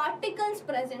the particles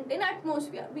present in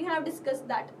atmosphere. We have discussed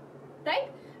that, right?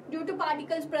 Due to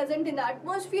particles present in the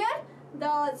atmosphere,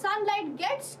 the sunlight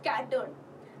gets scattered,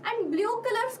 and blue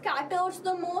color scatters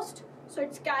the most, so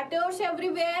it scatters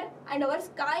everywhere and our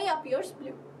sky appears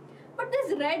blue. But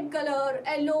this red color,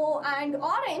 yellow and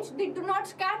orange, they do not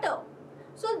scatter,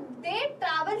 so they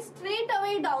travel straight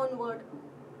away downward.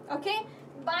 Okay,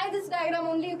 by this diagram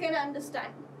only you can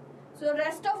understand. So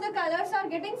rest of the colors are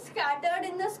getting scattered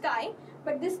in the sky,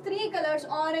 but these three colors,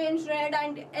 orange, red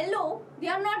and yellow, they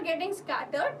are not getting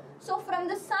scattered. So from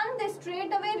the sun they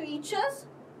straight away reaches.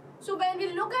 So when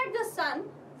we look at the sun,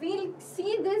 we'll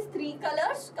see these three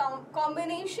colors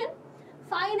combination.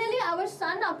 Finally our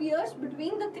sun appears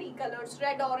between the three colors,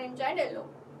 red, orange and yellow.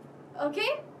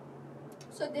 Okay,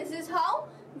 so this is how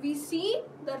we see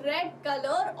the red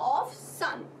color of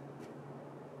sun.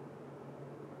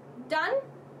 Done?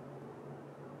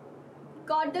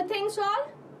 Got the things all?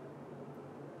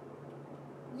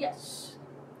 Yes.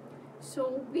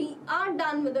 So we are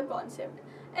done with the concept.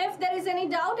 If there is any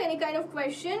doubt, any kind of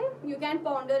question, you can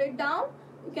ponder it down.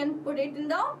 You can put it in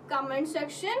the comment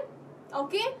section.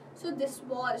 Okay, so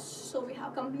we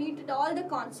have completed all the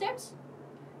concepts.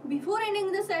 Before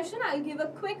ending the session, I'll give a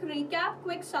quick recap,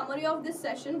 quick summary of this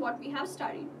session, what we have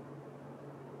studied.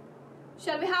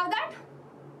 Shall we have that?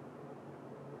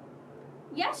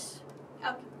 Yes?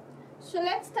 Okay. So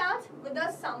let's start with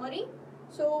the summary.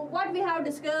 So what we have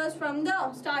discussed from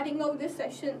the starting of this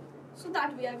session, so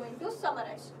that we are going to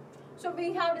summarize. So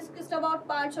we have discussed about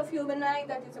parts of human eye,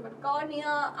 that is about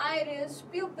cornea, iris,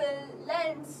 pupil,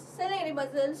 lens, ciliary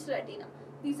muscles, retina.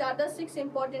 These are the 6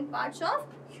 important parts of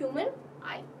human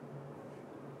eye.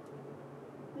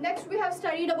 Next we have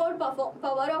studied about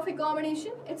power of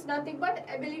accommodation. It's nothing but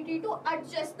ability to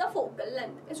adjust the focal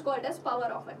length. It's called as power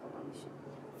of accommodation.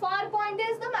 Far point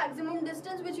is the maximum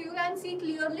distance which you can see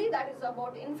clearly, that is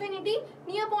about infinity.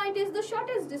 Near point is the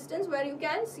shortest distance where you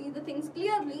can see the things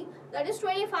clearly, that is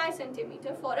 25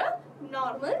 centimeter for a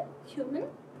normal human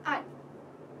eye.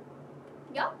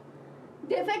 Yeah.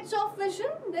 Defects of vision.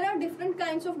 There are different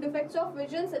kinds of defects of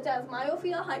vision such as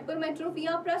myopia,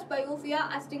 hypermetropia,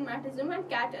 presbyopia, astigmatism and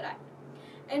cataract.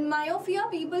 In myopia,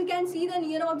 people can see the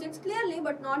near objects clearly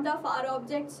but not the far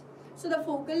objects. So the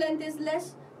focal length is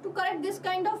less. To correct this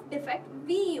kind of defect,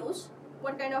 we use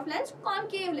what kind of lens?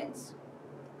 Concave lens,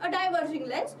 a diverging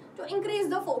lens, to increase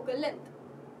the focal length.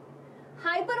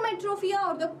 Hypermetropia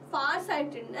or the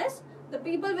far-sightedness, the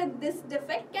people with this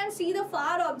defect can see the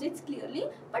far objects clearly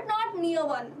but not near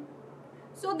one.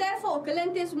 So their focal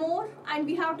length is more and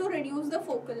we have to reduce the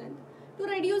focal length. To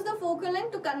reduce the focal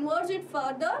length, to converge it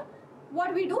further,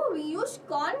 what we do? We use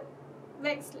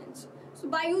convex lens. So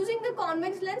by using the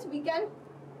convex lens, we can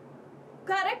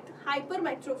correct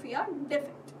hypermetropia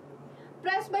defect.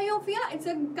 Presbyopia, it's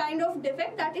a kind of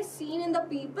defect that is seen in the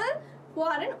people who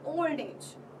are in old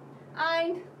age.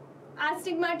 And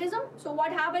astigmatism, so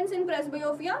what happens in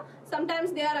presbyopia?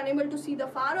 Sometimes they are unable to see the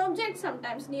far object,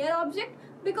 sometimes near object,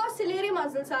 because ciliary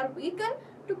muscles are weakened.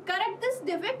 To correct this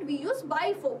defect, we use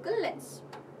bifocal lens.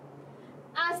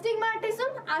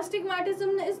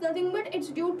 Astigmatism is nothing but it's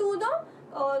due to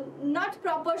the not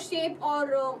proper shape,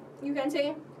 or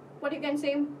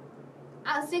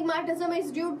astigmatism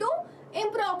is due to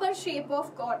improper shape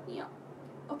of cornea.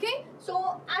 Okay,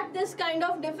 so at this kind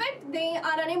of defect, they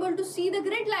are unable to see the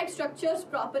grid-like structures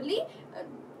properly.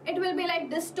 It will be like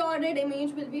distorted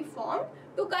image will be formed.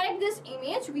 To correct this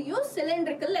image, we use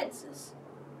cylindrical lenses.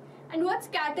 And what's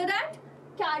cataract?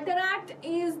 Cataract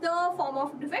is the form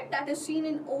of defect that is seen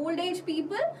in old age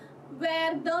people,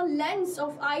 where the lens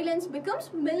of eye lens becomes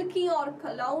milky or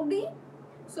cloudy.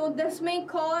 So this may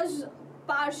cause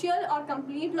partial or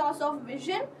complete loss of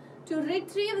vision. To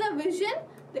retrieve the vision,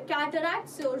 the cataract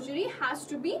surgery has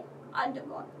to be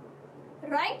undergone.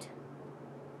 Right?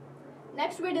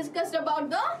 Next we discussed about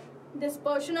the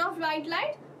dispersion of white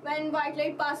light. When white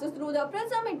light passes through the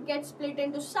prism, it gets split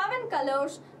into 7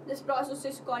 colors. This process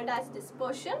is called as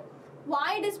dispersion.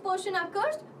 Why dispersion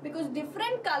occurs? Because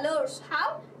different colors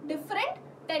have different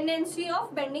tendency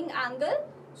of bending angle.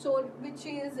 So which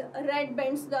is red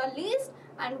bends the least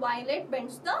and violet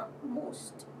bends the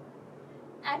most.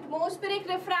 Atmospheric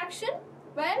refraction,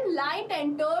 when light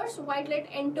enters, white light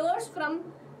enters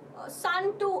from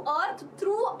sun to earth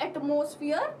through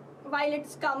atmosphere, while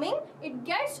it's coming, it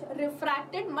gets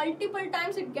refracted multiple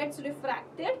times. It gets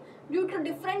refracted due to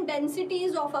different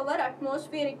densities of our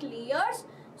atmospheric layers.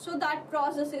 So that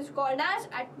process is called as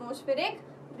atmospheric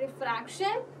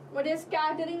refraction. What is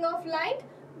scattering of light?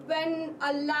 when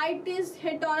a light is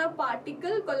hit on a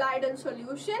particle colloidal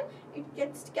solution, it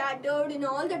gets scattered in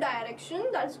all the directions.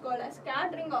 That's called as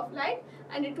scattering of light,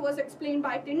 and it was explained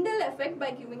by Tyndall effect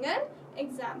by giving an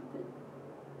example.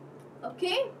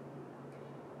 Okay,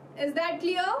 is that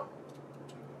clear?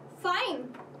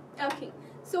 Fine. Okay,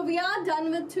 so we are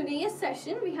done with today's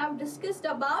session. We have discussed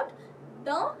about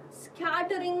the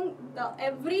scattering, the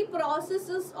every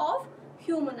processes of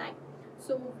human eye.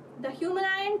 So the human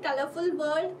eye and colorful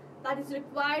world that is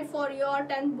required for your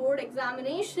 10th board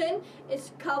examination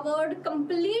is covered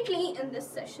completely in this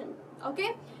session.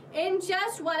 Okay, in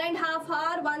just 1.5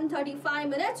 hours, 135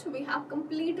 minutes, we have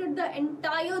completed the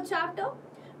entire chapter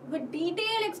with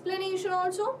detailed explanation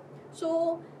also.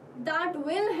 So that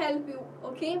will help you.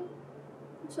 Okay,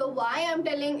 so why I'm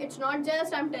telling, it's not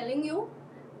just I'm telling you,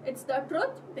 it's the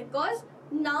truth, because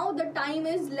now the time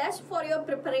is less for your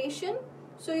preparation.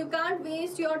 So you can't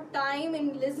waste your time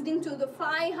in listening to the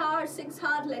 5-hour,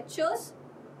 6-hour lectures,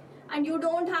 and you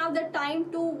don't have the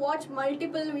time to watch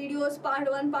multiple videos, part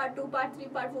 1, part 2, part 3,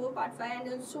 part 4, part 5,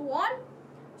 and so on.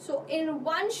 So in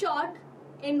one shot,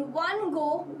 in one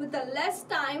go, with a less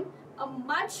time, a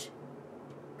much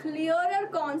clearer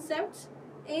concepts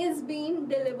is being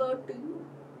delivered to you,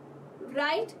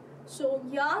 right? So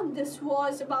yeah, this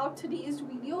was about today's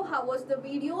video. How was the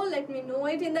video? Let me know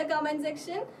it in the comment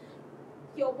section.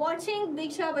 You're watching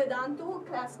Diksha Vedantu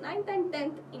class 9th and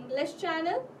 10th English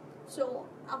channel. So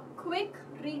a quick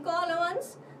recall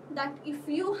once that if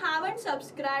you haven't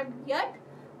subscribed yet,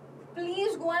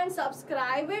 please go and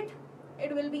subscribe it.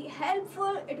 It will be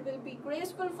helpful, it will be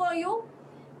graceful for you.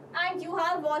 And you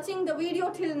are watching the video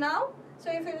till now.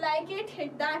 So if you like it,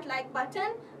 hit that like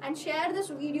button and share this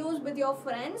videos with your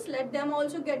friends. Let them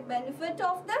also get benefit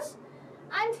of this.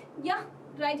 And yeah,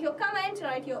 write your comment,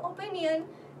 write your opinion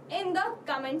in the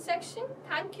comment section.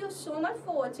 Thank you so much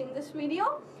for watching this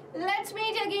video. Let's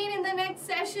meet again in the next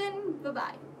session.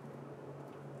 Bye-bye.